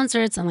them to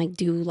concerts and like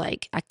do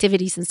like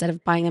activities instead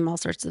of buying them all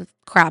sorts of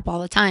crap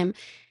all the time.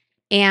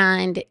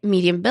 And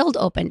Medium Build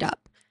opened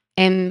up.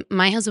 And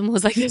my husband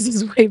was like, this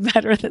is way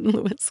better than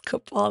Louis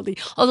Capaldi.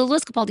 Although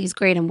Louis Capaldi is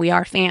great and we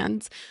are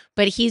fans,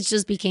 but he's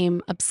just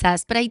became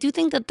obsessed. But I do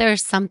think that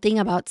there's something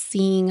about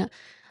seeing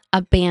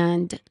a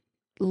band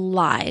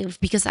live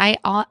because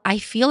I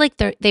feel like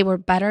they were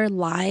better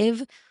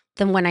live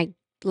than when I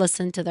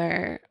listened to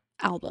their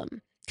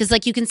album. Because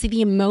like you can see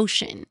the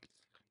emotion.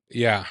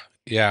 Yeah,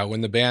 yeah.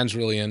 When the band's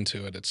really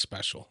into it, it's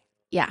special.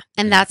 Yeah.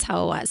 And that's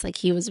how it was. Like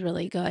he was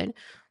really good.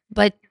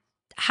 But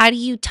how do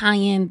you tie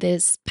in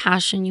this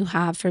passion you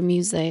have for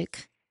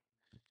music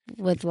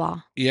with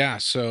law? Yeah,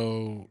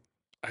 so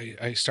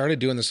I started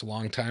doing this a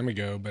long time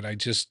ago, but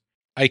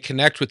I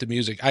connect with the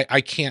music.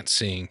 I can't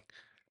sing,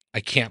 I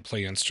can't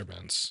play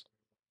instruments,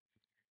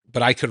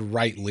 but I could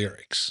write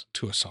lyrics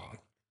to a song.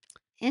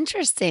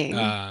 Interesting.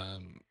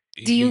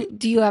 Do You,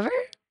 you ever?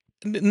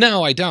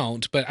 no, I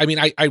don't. But I mean,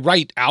 I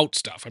write out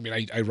stuff. I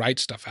mean, I write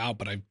stuff out,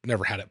 but I've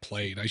never had it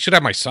played. I should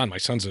have my son. My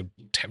son's a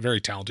very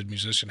talented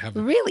musician.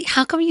 Really?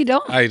 How come you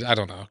don't? I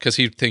don't know, because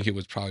he'd think it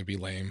would probably be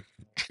lame.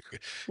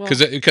 Well,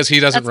 Because he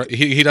doesn't that's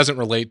he doesn't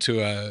relate to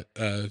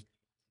a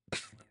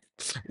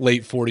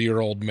late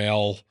 40-year-old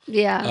male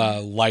yeah.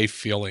 life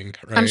feeling,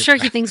 I'm right? sure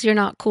he thinks you're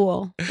not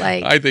cool.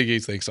 Like, I think he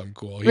thinks I'm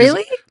cool.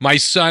 really? My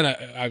son.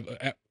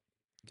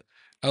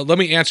 Let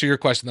me answer your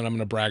question, then I'm going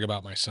to brag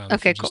about my son for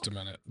Okay, cool. just a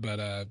minute.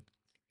 But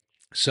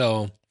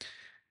so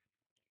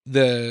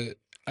the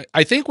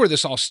I think where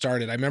this all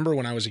started, I remember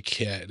when I was a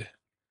kid,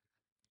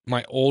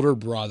 my older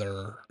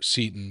brother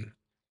Seaton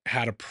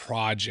had a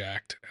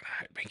project. And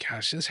I mean,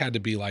 gosh, this had to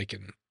be like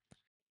in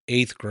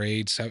 8th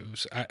grade. So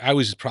I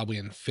was probably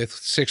in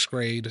 5th, 6th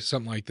grade,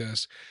 something like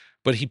this.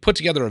 But he put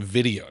together a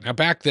video. Now,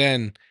 back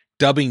then,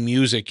 dubbing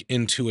music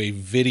into a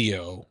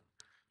video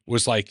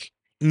was like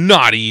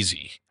not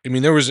easy. I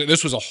mean,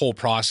 this was a whole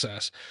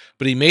process.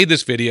 But he made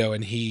this video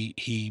and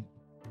he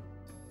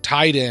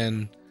tied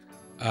in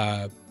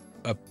a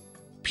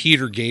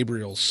Peter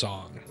Gabriel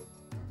song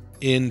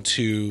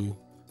into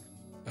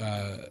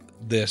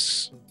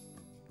this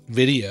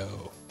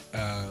video.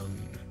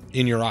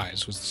 In Your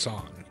Eyes was the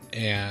song,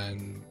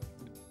 and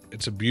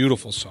it's a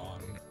beautiful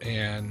song.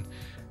 And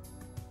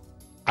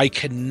I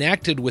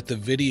connected with the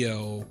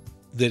video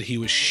that he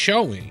was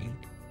showing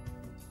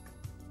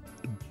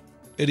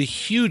at a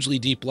hugely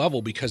deep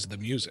level because of the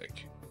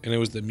music. And it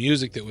was the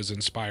music that was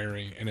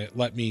inspiring, and it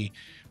let me,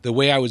 the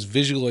way I was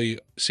visually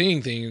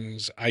seeing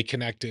things, I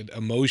connected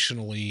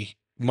emotionally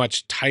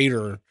much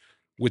tighter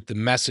with the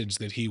message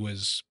that he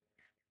was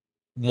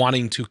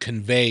wanting to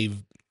convey.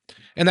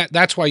 And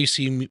that's why you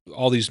see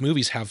all these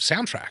movies have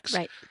soundtracks.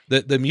 Right.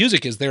 The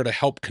music is there to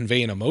help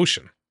convey an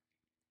emotion.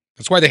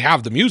 That's why they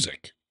have the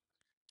music.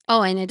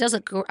 Oh, and it does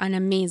an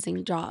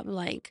amazing job.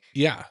 Like,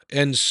 Yeah.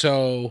 And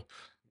so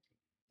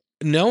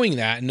knowing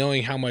that,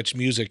 knowing how much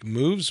music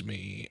moves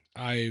me,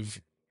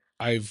 I've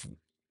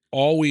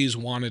always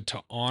wanted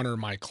to honor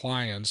my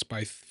clients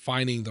by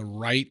finding the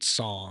right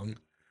song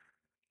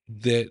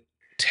that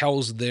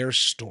tells their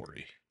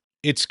story.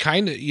 It's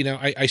kind of,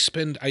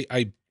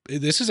 I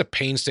this is a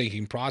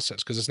painstaking process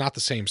because it's not the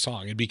same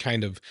song. It'd be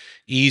kind of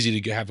easy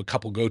to have a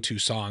couple go-to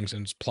songs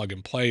and just plug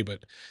and play,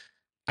 but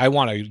I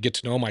want to get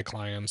to know my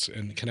clients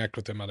and connect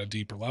with them at a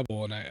deeper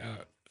level. And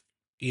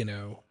you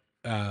know,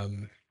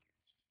 um,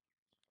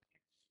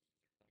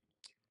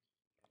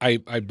 I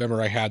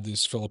remember I had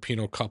this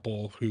Filipino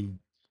couple who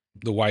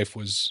the wife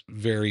was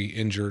very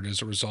injured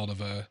as a result of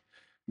a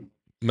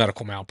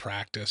medical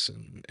malpractice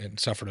and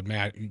suffered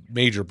a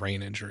major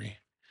brain injury.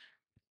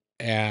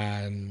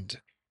 And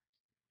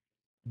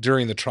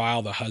during the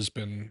trial, the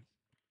husband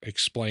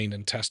explained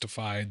and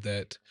testified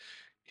that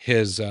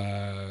his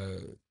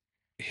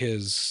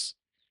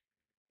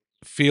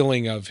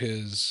feeling of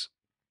his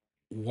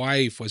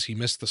wife was he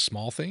missed the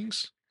small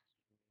things,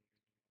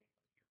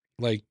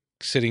 like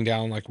sitting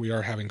down like we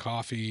are having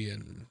coffee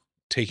and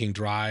taking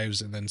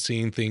drives and then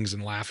seeing things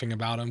and laughing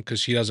about them,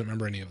 because she doesn't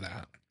remember any of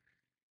that.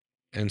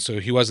 And so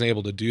he wasn't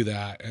able to do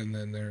that. And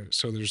then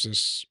there's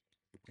this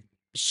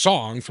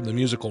song from the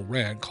musical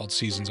Rent called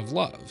Seasons of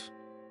Love.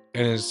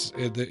 And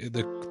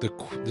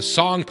the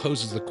song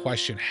poses the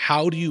question,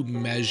 how do you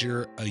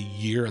measure a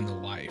year in the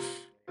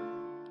life?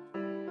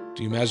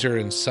 Do you measure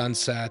in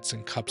sunsets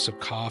and cups of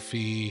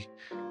coffee?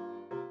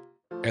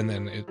 And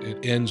then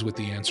it ends with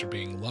the answer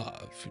being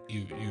love.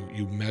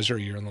 You measure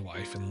a year in the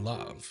life in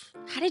love.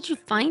 how did you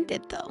find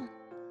it though?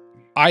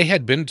 I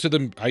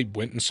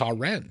went and saw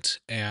Rent,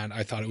 and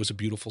I thought it was a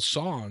beautiful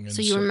song. And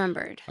So you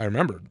remembered. I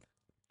remembered.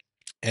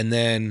 And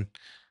then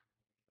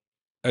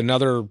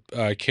another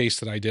case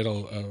that I did,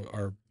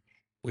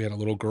 we had a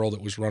little girl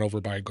that was run over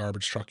by a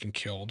garbage truck and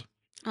killed.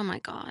 Oh my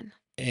God.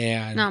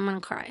 And No, I'm going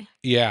to cry.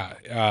 yeah,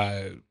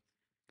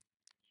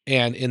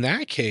 and in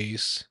that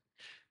case,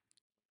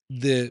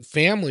 the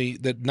family,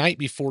 the night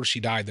before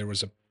she died, there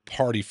was a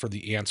party for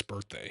the aunt's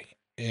birthday.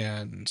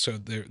 And so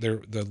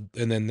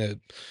and then the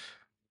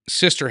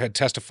sister had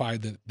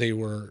testified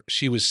that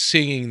she was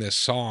singing this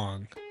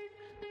song,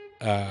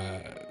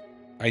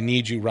 I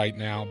Need You Right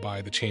Now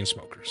by the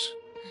Chainsmokers.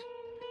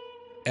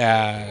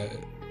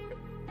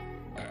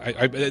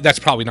 That's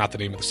probably not the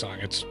name of the song.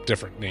 It's a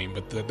different name,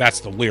 but that's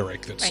the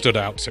lyric that stood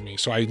out to me.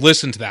 So I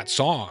listened to that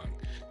song,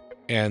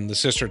 and the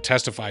sister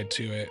testified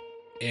to it.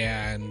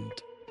 And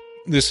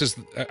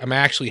I'm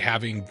actually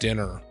having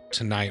dinner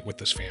tonight with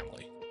this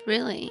family.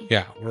 Really?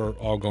 Yeah, we're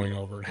all going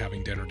over and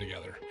having dinner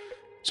together.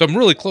 So I'm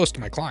really close to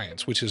my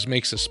clients, which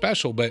makes this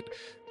special. But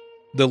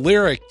the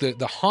lyric,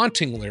 the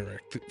haunting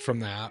lyric from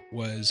that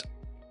was,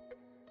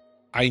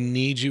 I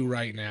need you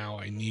right now.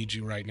 I need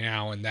you right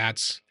now. And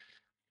that's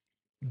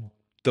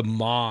the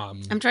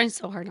mom. I'm trying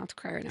so hard not to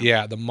cry right now.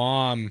 Yeah, the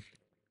mom.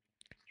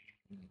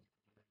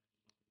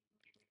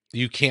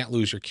 You can't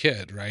lose your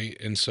kid, right?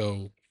 And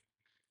so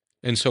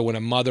when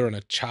a mother and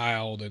a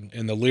child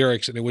and the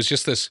lyrics, and it was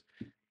just this,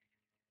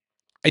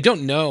 I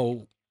don't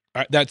know.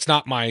 That's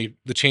not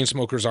the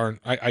Chainsmokers aren't,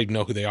 I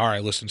know who they are. I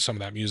listen to some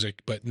of that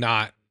music, but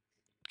not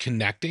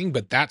connecting.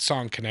 But that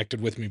song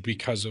connected with me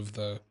because of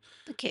the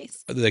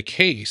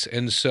case.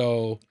 And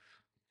so,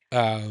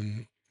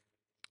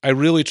 I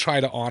really try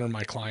to honor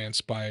my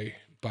clients by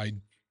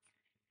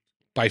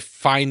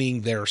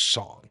finding their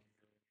song.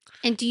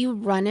 And do you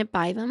run it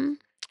by them?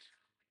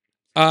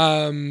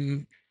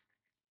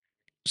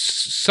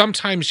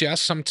 Sometimes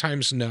yes,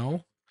 sometimes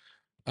no.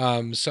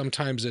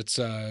 Sometimes it's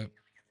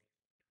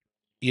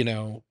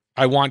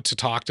I want to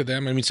talk to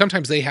them. I mean,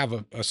 sometimes they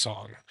have a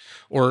song,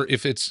 or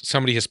if it's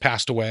somebody has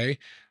passed away,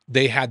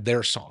 they had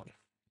their song.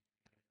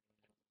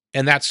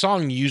 And that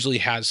song usually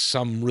has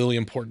some really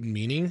important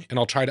meaning, and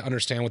I'll try to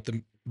understand what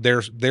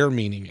their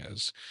meaning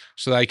is,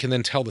 so that I can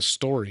then tell the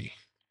story.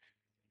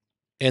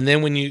 And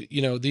then when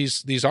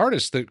these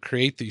artists that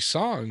create these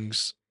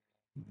songs,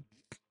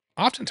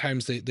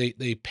 oftentimes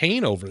they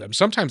paint over them.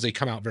 Sometimes they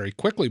come out very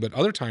quickly, but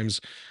other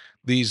times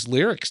these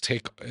lyrics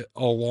take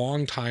a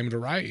long time to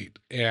write,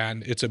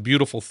 and it's a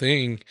beautiful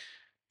thing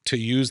to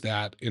use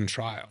that in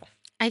trial.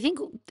 I think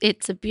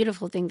it's a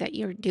beautiful thing that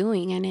you're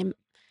doing. And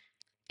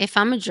if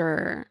I'm a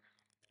juror,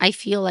 I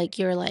feel like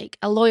you're like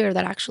a lawyer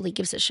that actually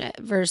gives a shit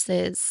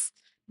versus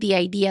the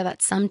idea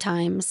that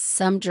sometimes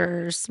some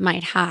jurors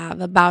might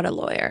have about a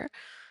lawyer,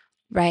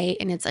 right?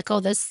 And it's like,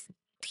 oh,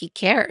 he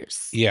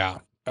cares. Yeah.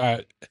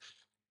 I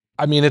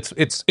mean,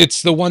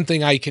 it's the one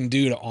thing I can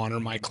do to honor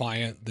my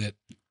client that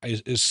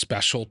is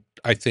special.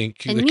 I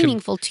think And that can,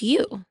 meaningful to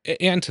you.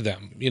 and to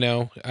them,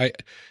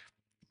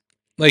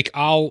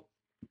 I'll,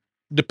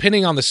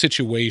 depending on the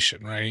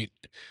situation, right?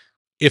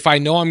 If I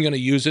know I'm going to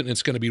use it and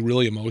it's going to be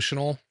really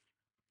emotional,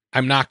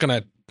 I'm not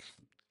going to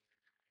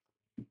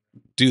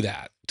do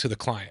that to the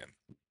client.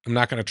 I'm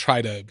not going to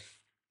try to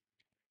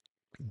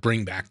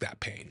bring back that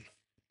pain.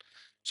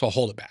 So I'll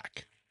hold it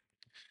back.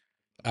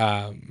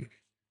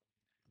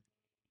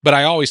 But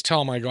I always tell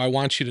them, I go, I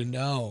want you to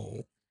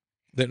know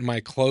that in my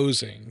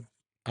closing,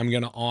 I'm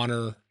going to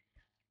honor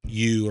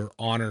you or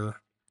honor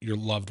your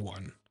loved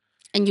one.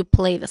 And you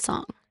play the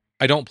song.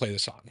 I don't play the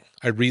song.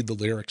 I read the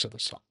lyrics of the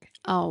song.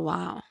 Oh,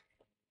 wow.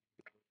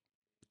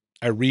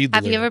 I read the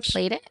Have you ever lyrics.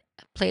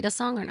 played a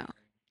song or no?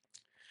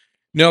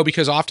 No,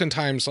 because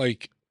oftentimes,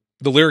 like,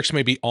 the lyrics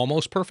may be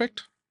almost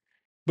perfect,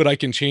 but I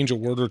can change a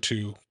word or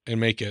two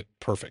and make it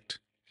perfect.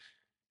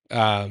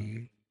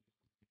 And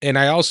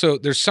I also,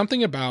 there's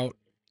something about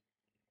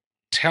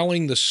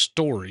telling the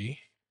story,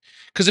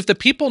 because if the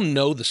people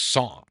know the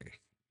song,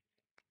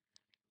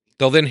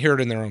 they'll then hear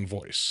it in their own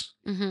voice.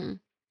 Mm-hmm.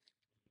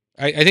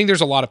 I think there's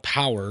a lot of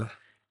power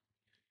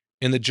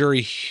in the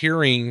jury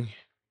hearing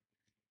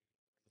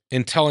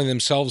and telling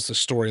themselves the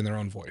story in their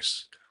own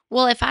voice.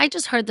 Well, if I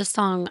just heard the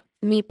song,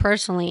 me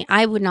personally,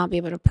 I would not be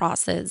able to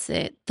process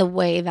it the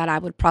way that I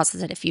would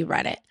process it if you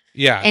read it.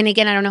 Yeah. And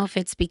again, I don't know if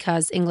it's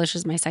because English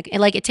is my second.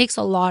 Like, it takes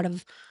a lot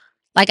of,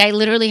 like, I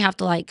literally have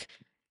to, like,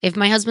 if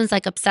my husband's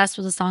like obsessed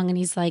with a song and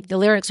he's like, the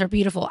lyrics are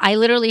beautiful, I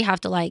literally have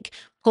to like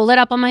pull it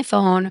up on my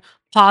phone,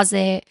 pause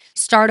it,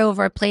 start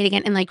over, play it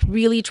again, and like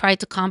really try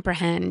to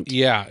comprehend.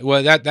 Yeah.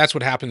 Well, that's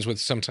what happens with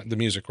sometimes the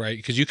music, right?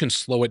 Because you can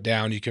slow it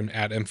down, you can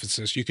add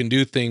emphasis, you can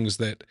do things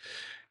that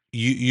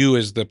you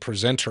as the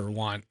presenter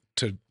want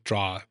to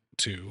draw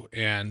to.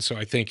 And so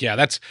I think,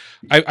 yeah,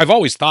 I've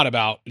always thought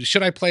about,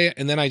 should I play it?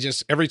 And then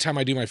every time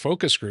I do my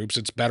focus groups,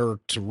 it's better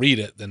to read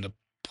it than to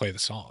play the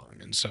song.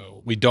 And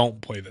so we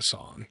don't play the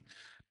song.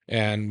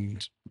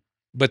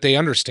 But they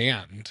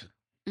understand,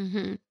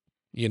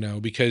 Mm-hmm.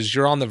 Because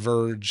you're on the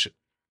verge.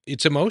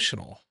 It's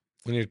emotional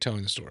when you're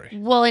telling the story.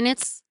 Well, and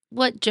it's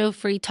what Joe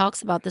Free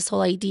talks about, this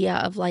whole idea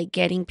of like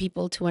getting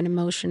people to an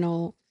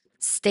emotional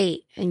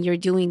state, and you're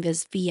doing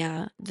this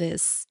via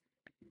these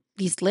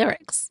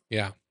lyrics.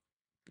 Yeah.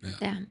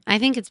 Yeah, I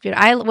think it's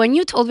beautiful. When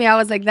you told me, I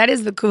was like, that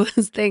is the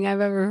coolest thing I've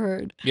ever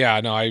heard.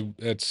 Yeah, no,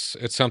 it's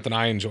something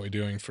I enjoy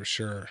doing for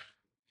sure.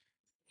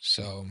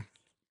 So,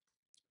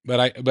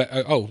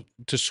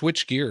 to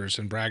switch gears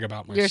and brag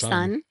about my Your son.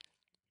 son?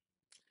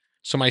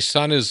 So my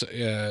son is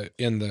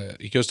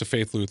he goes to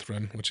Faith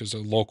Lutheran, which is a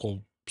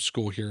local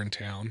school here in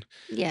town.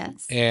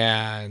 Yes.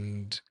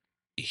 And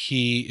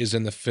he is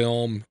in the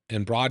Film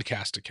and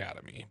Broadcast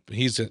Academy.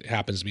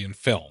 Happens to be in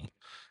film.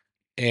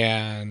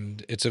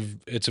 And it's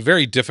a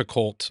very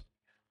difficult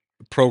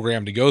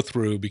program to go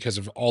through because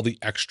of all the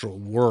extra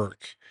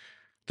work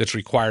that's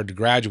required to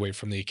graduate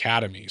from the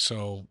academy.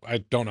 So I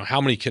don't know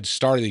how many kids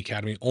started the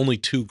academy. Only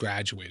 2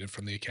 graduated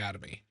from the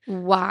academy.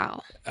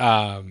 Wow.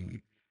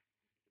 And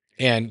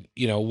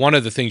one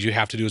of the things you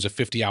have to do is a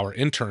 50-hour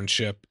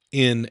internship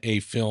in a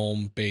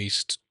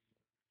film-based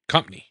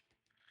company.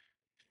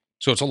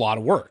 So it's a lot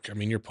of work. I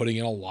mean, you're putting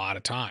in a lot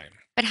of time.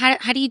 But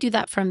how do you do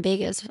that from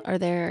Vegas? Are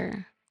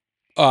there...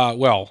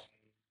 Well,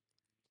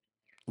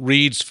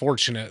 Reed's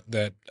fortunate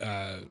that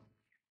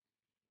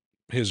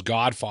his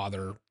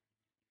godfather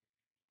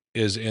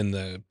is in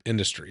the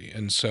industry.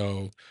 And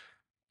so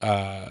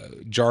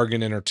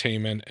Jargon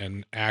Entertainment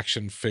and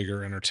Action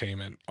Figure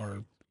Entertainment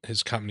are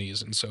his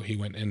companies. And so he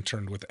went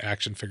interned with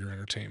Action Figure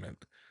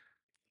Entertainment.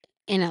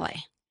 In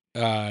LA?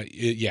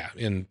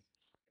 In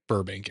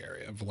Burbank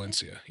area,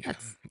 Valencia. Yeah.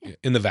 Yeah.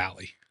 In the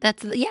Valley.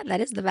 That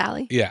is the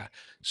Valley. Yeah.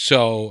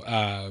 So,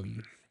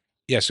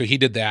 so he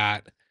did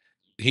that.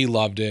 He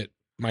loved it.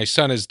 My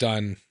son has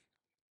done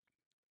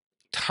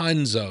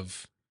tons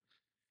of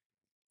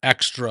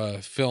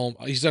extra film.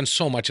 He's done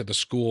so much at the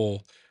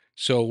school.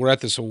 So we're at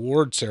this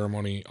award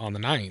ceremony on the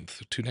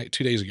 9th,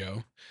 2 days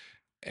ago.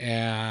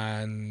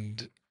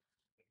 And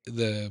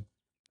the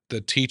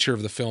teacher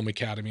of the film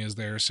academy is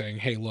there saying,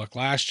 hey, look,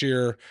 last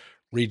year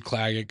Reed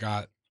Claggett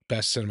got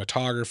best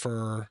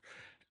cinematographer.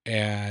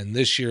 And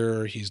this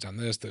year he's done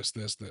this,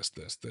 and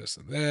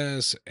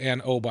this.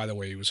 And oh, by the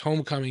way, he was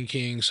homecoming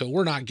king. So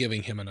we're not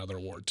giving him another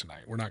award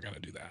tonight. We're not going to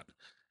do that.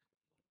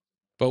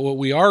 But what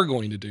we are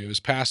going to do is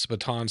pass the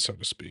baton, so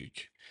to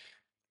speak.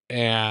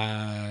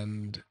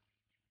 And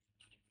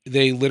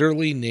They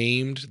literally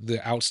named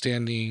the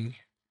outstanding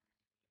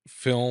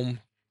film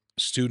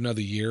student of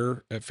the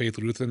year at Faith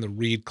Lutheran the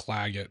Reed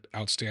Claggett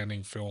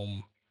Outstanding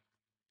Film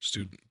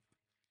Student.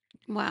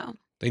 Wow.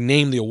 They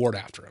named the award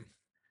after him.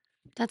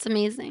 That's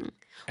amazing.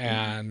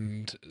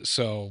 And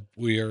so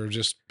we are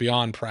just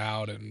beyond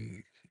proud.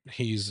 And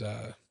he's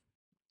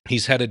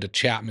headed to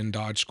Chapman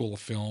Dodge School of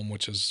Film,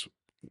 which is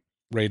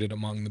rated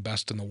among the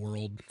best in the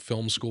world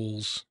film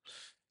schools.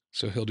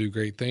 So he'll do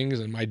great things.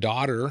 And my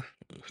daughter,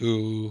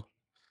 who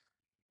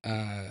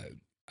uh,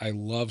 I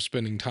love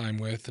spending time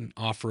with and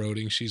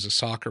off-roading, she's a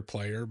soccer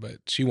player, but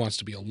she wants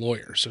to be a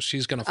lawyer. So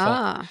she's gonna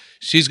Ah,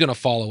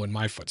 follow in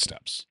my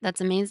footsteps.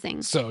 that's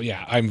amazing. So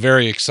yeah, I'm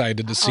very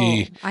excited to Oh,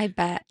 see. I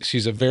bet.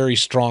 She's a very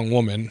strong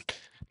woman,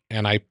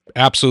 and I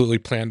absolutely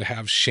plan to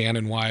have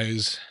Shannon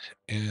Wise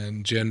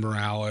and Jen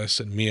Morales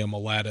and Mia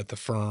Millette at the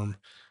firm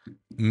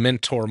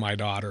mentor my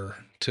daughter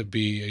to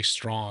be a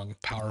strong,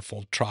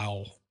 powerful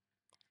trial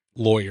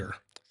lawyer.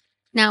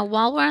 Now,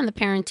 while we're on the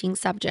parenting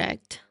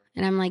subject,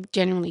 and I'm like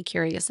genuinely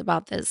curious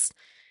about this,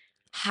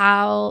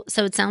 so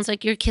it sounds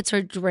like your kids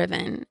are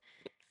driven.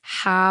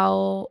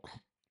 How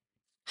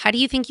do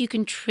you think you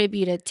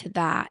contributed to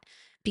that?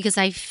 Because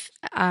I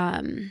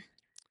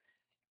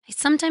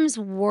sometimes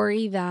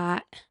worry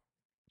that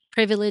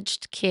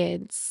privileged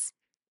kids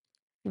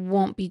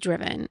won't be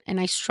driven, and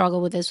I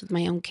struggle with this with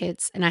my own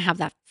kids, and I have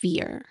that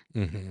fear.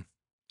 Mm-hmm.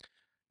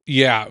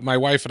 Yeah, my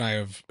wife and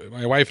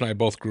I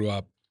both grew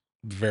up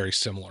very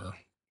similar,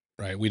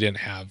 right? We didn't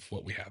have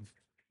what we have.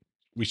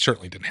 We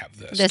certainly didn't have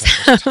this This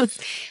type of house.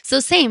 stuff. So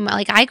same,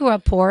 like I grew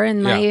up poor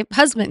and Yeah. my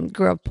husband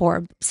grew up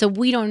poor. So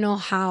we don't know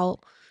how,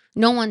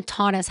 no one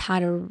taught us how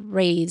to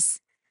raise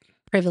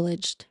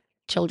privileged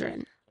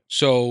children.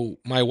 So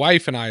my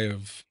wife and I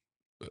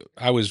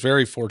was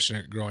very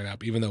fortunate growing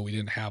up, even though we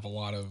didn't have a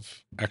lot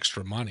of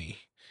extra money.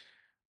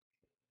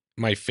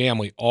 My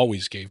family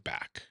always gave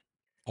back,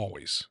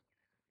 always.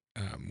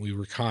 We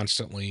were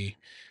constantly,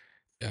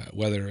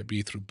 whether it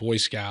be through Boy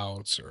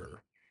Scouts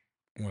or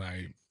when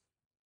I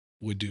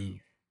would do,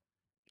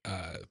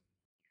 uh,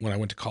 when I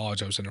went to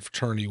college, I was in a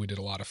fraternity. We did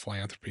a lot of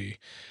philanthropy.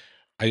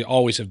 I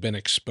always have been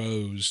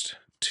exposed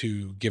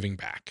to giving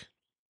back,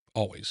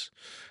 always.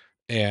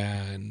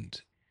 And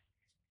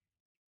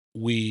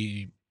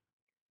we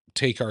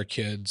take our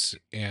kids,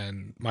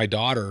 and my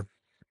daughter,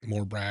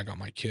 more brag on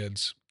my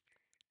kids,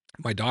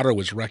 my daughter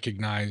was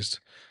recognized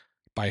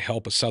by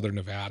Help of Southern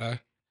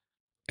Nevada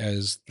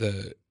as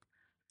the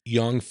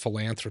Young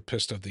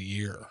Philanthropist of the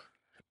Year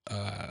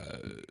uh,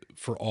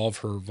 for all of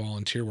her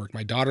volunteer work.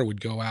 My daughter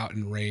would go out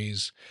and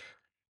raise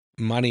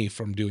money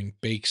from doing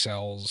bake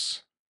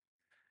sales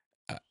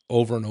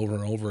over and over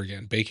and over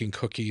again, baking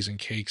cookies and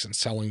cakes and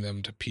selling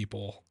them to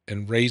people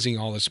and raising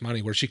all this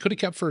money where she could have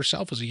kept for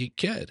herself as a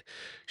kid.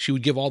 She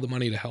would give all the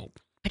money to help.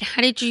 But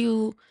how did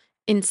you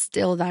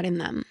instill that in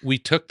them? We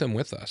took them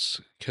with us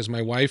because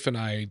my wife and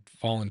I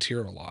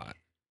volunteer a lot,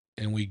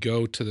 and we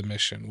go to the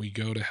mission, we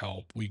go to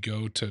help, we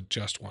go to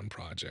Just One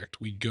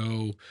Project, we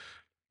go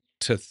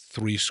to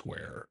Three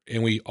Square,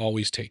 and we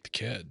always take the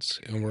kids,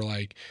 and we're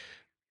like,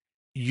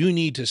 you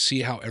need to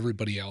see how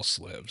everybody else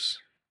lives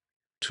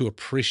to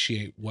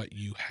appreciate what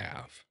you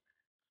have.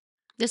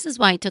 This is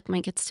why I took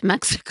my kids to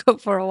Mexico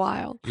for a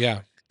while.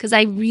 Yeah. Because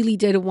I really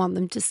did want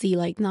them to see,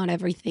 like, not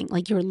everything,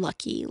 like, you're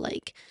lucky.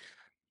 Like,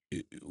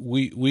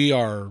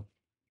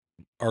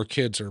 Our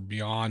kids are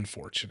beyond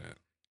fortunate,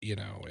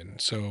 and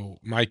so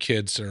my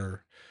kids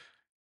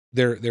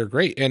they're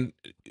great. And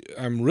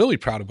I'm really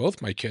proud of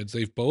both my kids.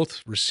 They've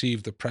both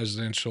received the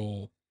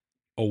presidential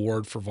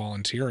award for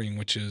volunteering,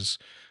 which is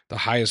the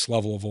highest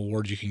level of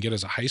award you can get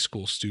as a high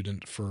school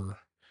student for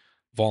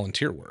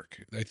volunteer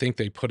work. I think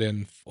they put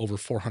in over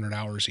 400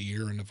 hours a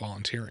year into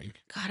volunteering.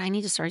 God, I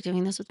need to start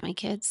doing this with my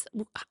kids.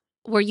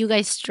 Were you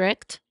guys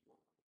strict?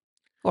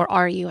 Or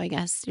are you, I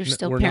guess? You're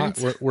still We're not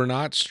parents. we're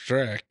not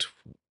strict.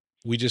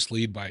 We just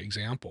lead by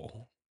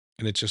example,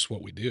 and it's just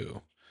what we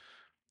do.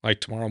 Like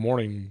tomorrow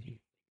morning,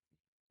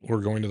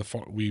 we're going to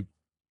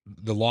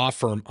the law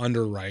firm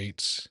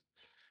underwrites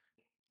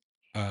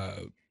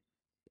uh,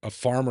 a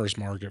farmer's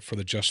market for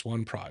the Just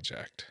One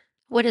Project.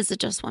 What is the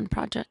Just One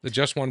Project? The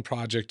Just One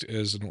Project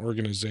is an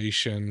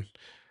organization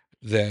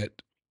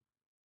that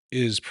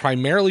is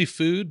primarily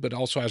food, but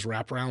also has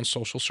wraparound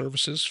social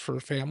services for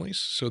families.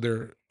 So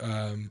they're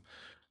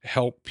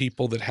help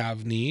people that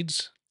have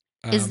needs.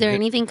 Is there It,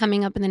 anything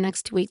coming up in the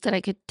next 2 weeks that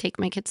I could take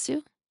my kids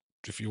to?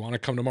 if you want to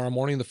come tomorrow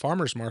morning to the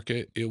farmer's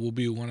market, it will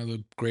be one of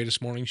the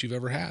greatest mornings you've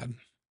ever had.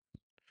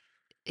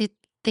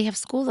 They have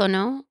school though,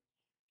 no?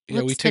 Yeah,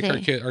 we What's take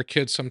today? our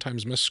kids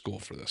sometimes miss school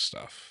for this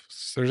stuff.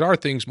 There are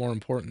things more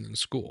important than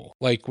school.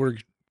 Like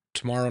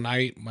tomorrow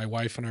night, my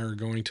wife and I are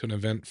going to an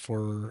event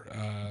for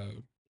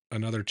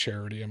another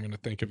charity. I'm going to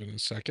think of it in a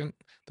second.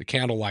 The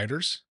Candle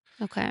Lighters,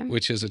 Okay.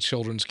 which is a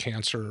children's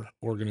cancer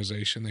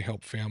organization. They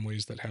help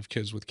families that have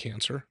kids with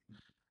cancer.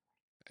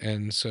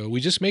 And so we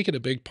just make it a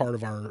big part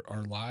of our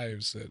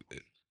lives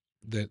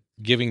that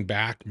giving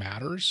back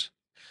matters.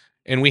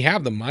 And we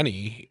have the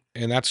money,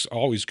 and that's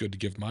always good to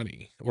give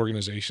money.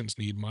 Organizations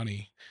need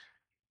money.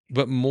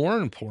 But more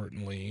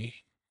importantly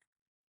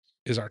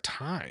is our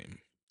time.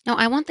 No,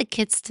 I want the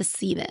kids to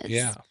see this.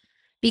 Yeah.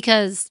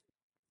 Because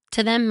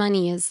to them,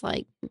 money is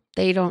like,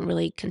 they don't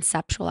really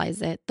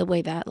conceptualize it the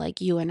way that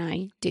like you and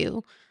I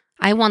do.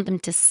 I want them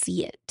to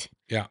see it.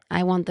 Yeah.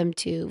 I want them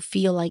to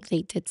feel like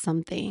they did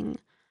something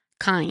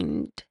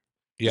kind.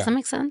 Yeah. Does that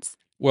make sense?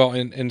 Well,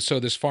 and so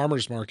this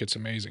farmer's market's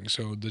amazing.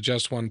 So the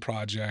Just One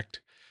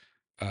Project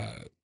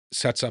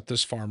sets up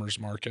this farmer's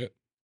market,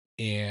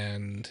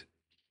 and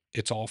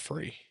it's all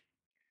free.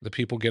 The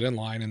people get in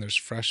line, and there's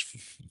fresh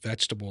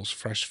vegetables,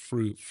 fresh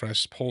fruit,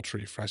 fresh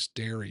poultry, fresh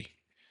dairy.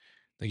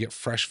 They get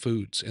fresh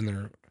foods,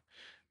 and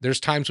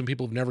there's times when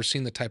people have never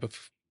seen the type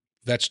of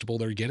vegetable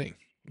they're getting.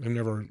 They've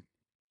never,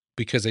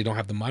 because they don't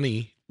have the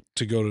money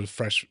to go to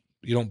fresh.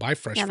 You don't buy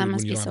fresh Yeah, food that when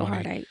must you be don't so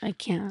have money. hard. I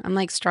can't. I'm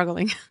like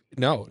struggling.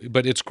 No,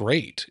 but it's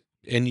great,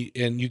 and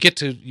you get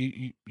to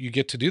you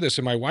get to do this.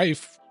 And my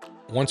wife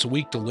once a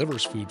week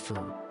delivers food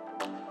for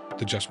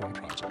the Just One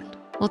Project.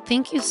 Well,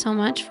 thank you so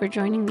much for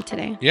joining me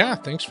today. Yeah,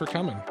 thanks for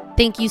coming.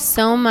 Thank you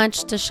so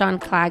much to Sean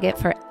Claggett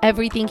for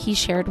everything he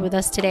shared with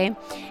us today.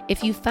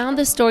 If you found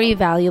the story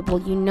valuable,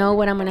 you know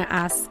what I'm going to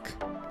ask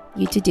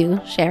you to do.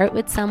 Share it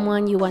with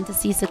someone you want to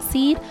see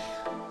succeed.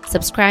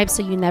 Subscribe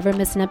so you never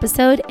miss an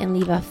episode, and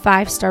leave a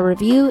 5-star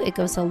review. It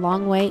goes a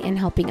long way in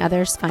helping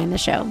others find the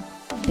show.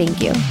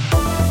 Thank you.